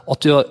 at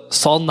du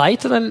sa nei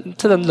til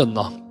den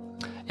lønna.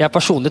 Jeg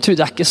personlig tror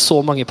det ikke så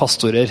mange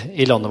pastorer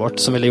i landet vårt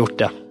som ville gjort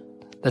det.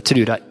 Det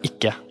tror jeg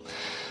ikke.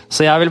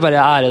 Så jeg vil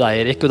bare ære deg,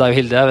 Erik, og deg og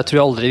Hilde. Jeg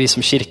tror aldri vi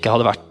som kirke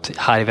hadde vært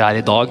her vi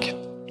i dag,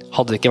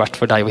 hadde det ikke vært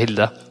for deg og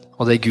Hilde,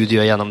 og det Gud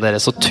gjør gjennom dere.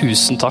 Så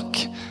tusen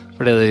takk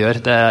for det dere gjør.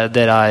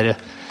 Dere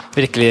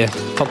virkelig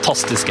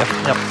fantastiske.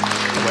 Ja.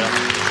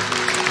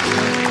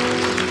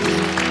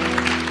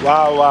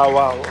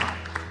 Wow.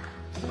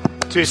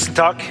 Tusen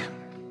takk.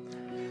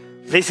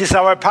 This is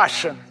our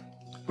passion.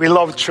 We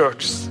love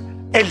church.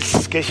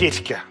 Elsker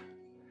kirke.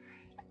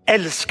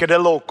 Elsker the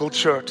local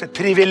church. Et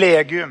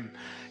privilegium.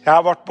 Jeg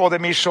har vært både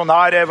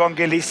misjonær og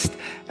evangelist.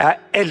 Jeg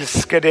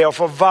elsker det å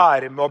få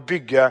være med å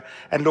bygge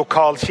en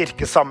lokal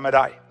kirke sammen med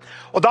deg.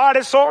 Og da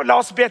det så,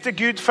 la oss be til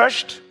Gud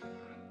først.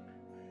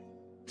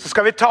 Så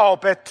skal vi ta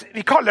opp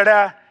vi kaller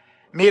det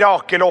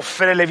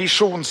mirakeloffer eller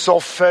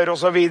visjonsoffer og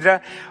så videre,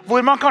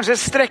 hvor man kanskje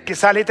strekker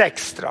seg litt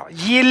ekstra.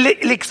 Gi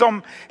liksom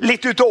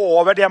litt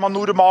utover det man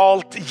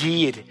normalt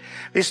gir.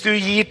 Hvis du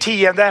gir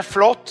 10,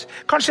 flott.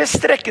 Kanskje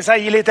strekke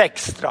seg, gi litt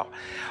ekstra.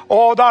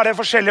 Og da det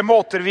forskjellige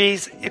måter vi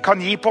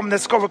kan gi på, men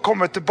det skal vi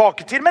komme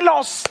tilbake til. Men la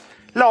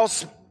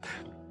oss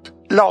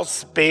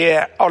be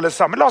alle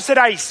sammen. La oss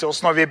reise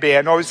oss når vi ber.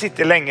 Nå har vi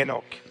sittet lenge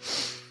nok.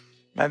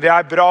 Men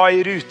vi bra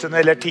i ruten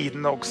eller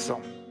tiden også.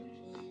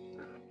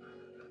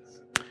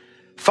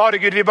 Far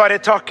Gud, vi bare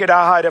takker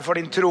deg, Herre, for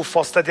din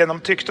trofasthet gjennom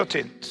tykt og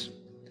tynt.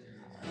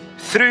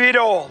 Through it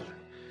all,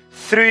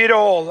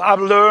 I've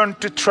learned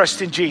to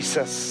trust in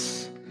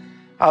Jesus.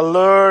 I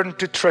learned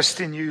to trust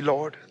in you,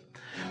 Lord.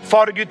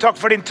 Far Gud, takk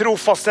for din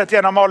trofasthet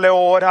gjennom alle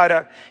år,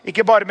 Herre.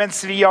 Ikke bare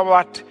mens vi har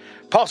vært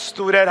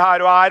pastorer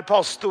her og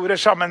pastorer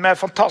sammen med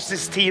et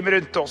fantastisk team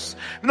rundt oss,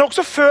 men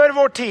også før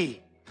vår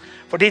tid.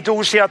 For ditt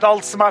ord sier at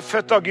alt som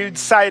født av Gud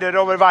seirer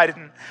over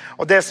verden.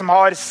 Og det som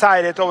har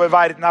seiret over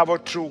verden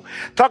vår tro.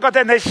 Takk at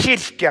denne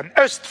kirken,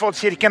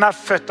 Østfoldkirken,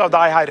 født av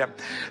deg, Herre.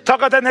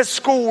 Takk at denne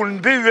skolen,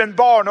 Buen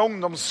barne- og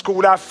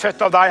ungdomsskole,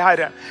 født av deg,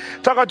 Herre.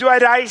 Takk at du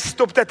har reist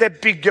opp dette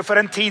bygget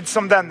for en tid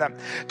som denne.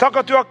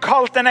 Takk at du har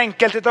kalt den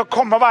enkelte til å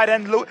komme og være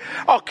en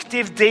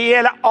aktiv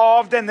del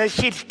av denne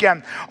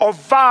kirken. Og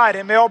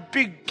være med å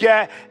bygge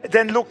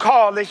den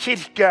lokale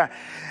kirke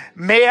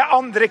med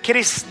andre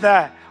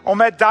kristne og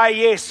med deg,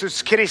 Jesus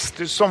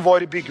Kristus, som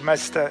vår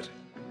byggmester.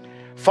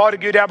 Far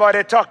Gud, jeg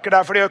bare takker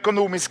deg for de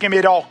økonomiske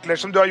mirakler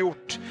som du har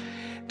gjort.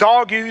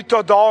 Dag ut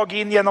og dag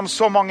inn gjennom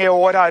så mange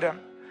år, Herre.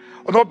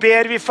 Og nå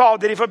ber vi,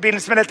 Fader, i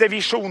forbindelse med dette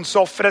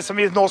visjonsofferet som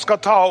vi nå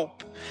skal ta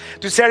opp.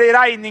 Du ser de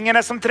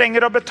regningene som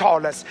trenger å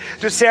betales.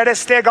 Du ser det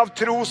steg av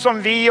tro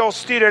som vi og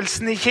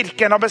styrelsen i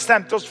kirken har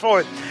bestemt oss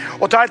for.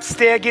 Å ta et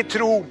steg i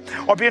tro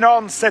og begynne å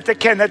ansette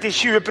Kenneth i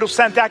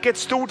 20%. Det ikke et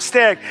stort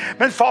steg,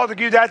 men Fader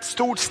Gud, det et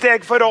stort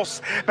steg for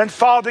oss. Men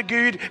Fader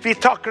Gud, vi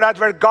takker deg at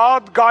where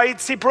God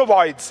guides, he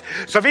provides.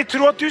 Så vi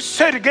tror at du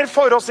sørger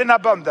for oss in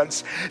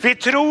abundance. Vi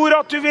tror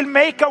at du vil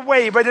make a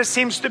way where there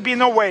seems to be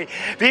no way.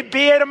 Vi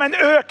ber om en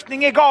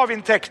økning i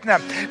gavinntektene.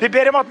 Vi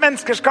ber om at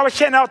mennesker skal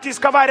kjenne at de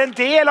skal være en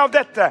del av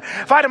dette.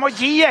 Være med å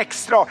gi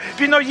ekstra,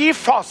 begynne å gi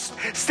fast,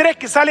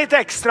 strekke seg litt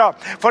ekstra,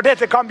 for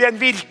dette kan bli en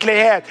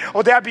virkelighet,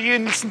 og det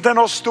begynnelsen til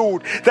noe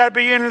stort, det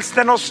begynnelsen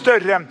til noe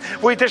større,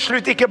 hvor vi til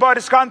slutt ikke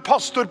bare skal ha en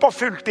pastor på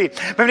fulltid,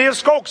 men vi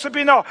skal også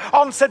begynne å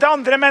ansette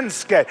andre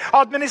mennesker,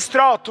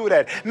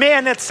 administratorer,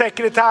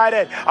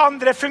 menighetssekretærer,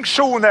 andre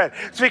funksjoner,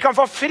 så vi kan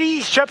få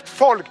frikjøpt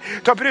folk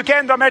til å bruke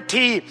enda mer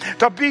tid,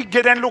 til å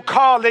bygge den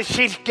lokale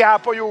kirke her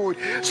på jord.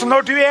 Så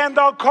når du en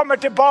dag kommer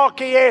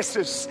tilbake,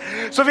 Jesus,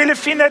 så vil du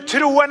finne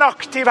troen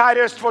aktiv her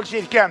i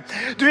Østfoldkirken.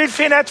 Du vil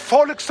finne et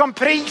folk som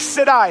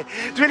priser deg.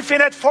 Du vil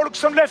finne et folk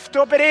som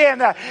løfter opp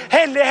rene,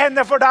 hellige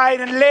hender for deg,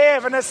 den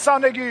levende,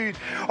 sanne Gud.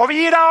 Og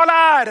vi gir deg all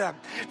ære.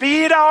 Vi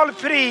gir deg all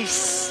pris.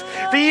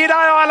 Vi gir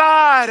deg all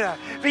ære.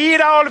 Vi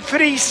gir deg all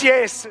pris,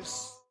 Jesus.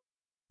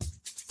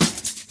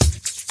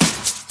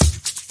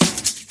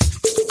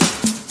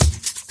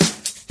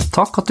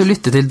 Takk at du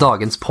lytter til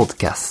dagens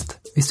podcast.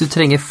 Hvis du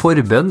trenger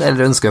forbønn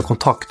eller ønsker å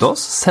kontakte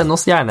oss, send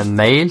oss gjerne en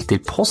mail til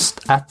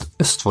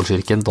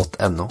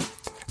post@østfoldkirken.no.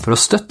 For å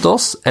støtte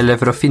oss, eller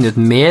for å finne ut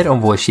mer om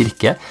vår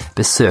kirke,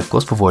 besøk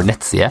oss på vår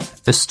nettside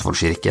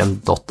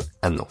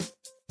østfoldkirken.no.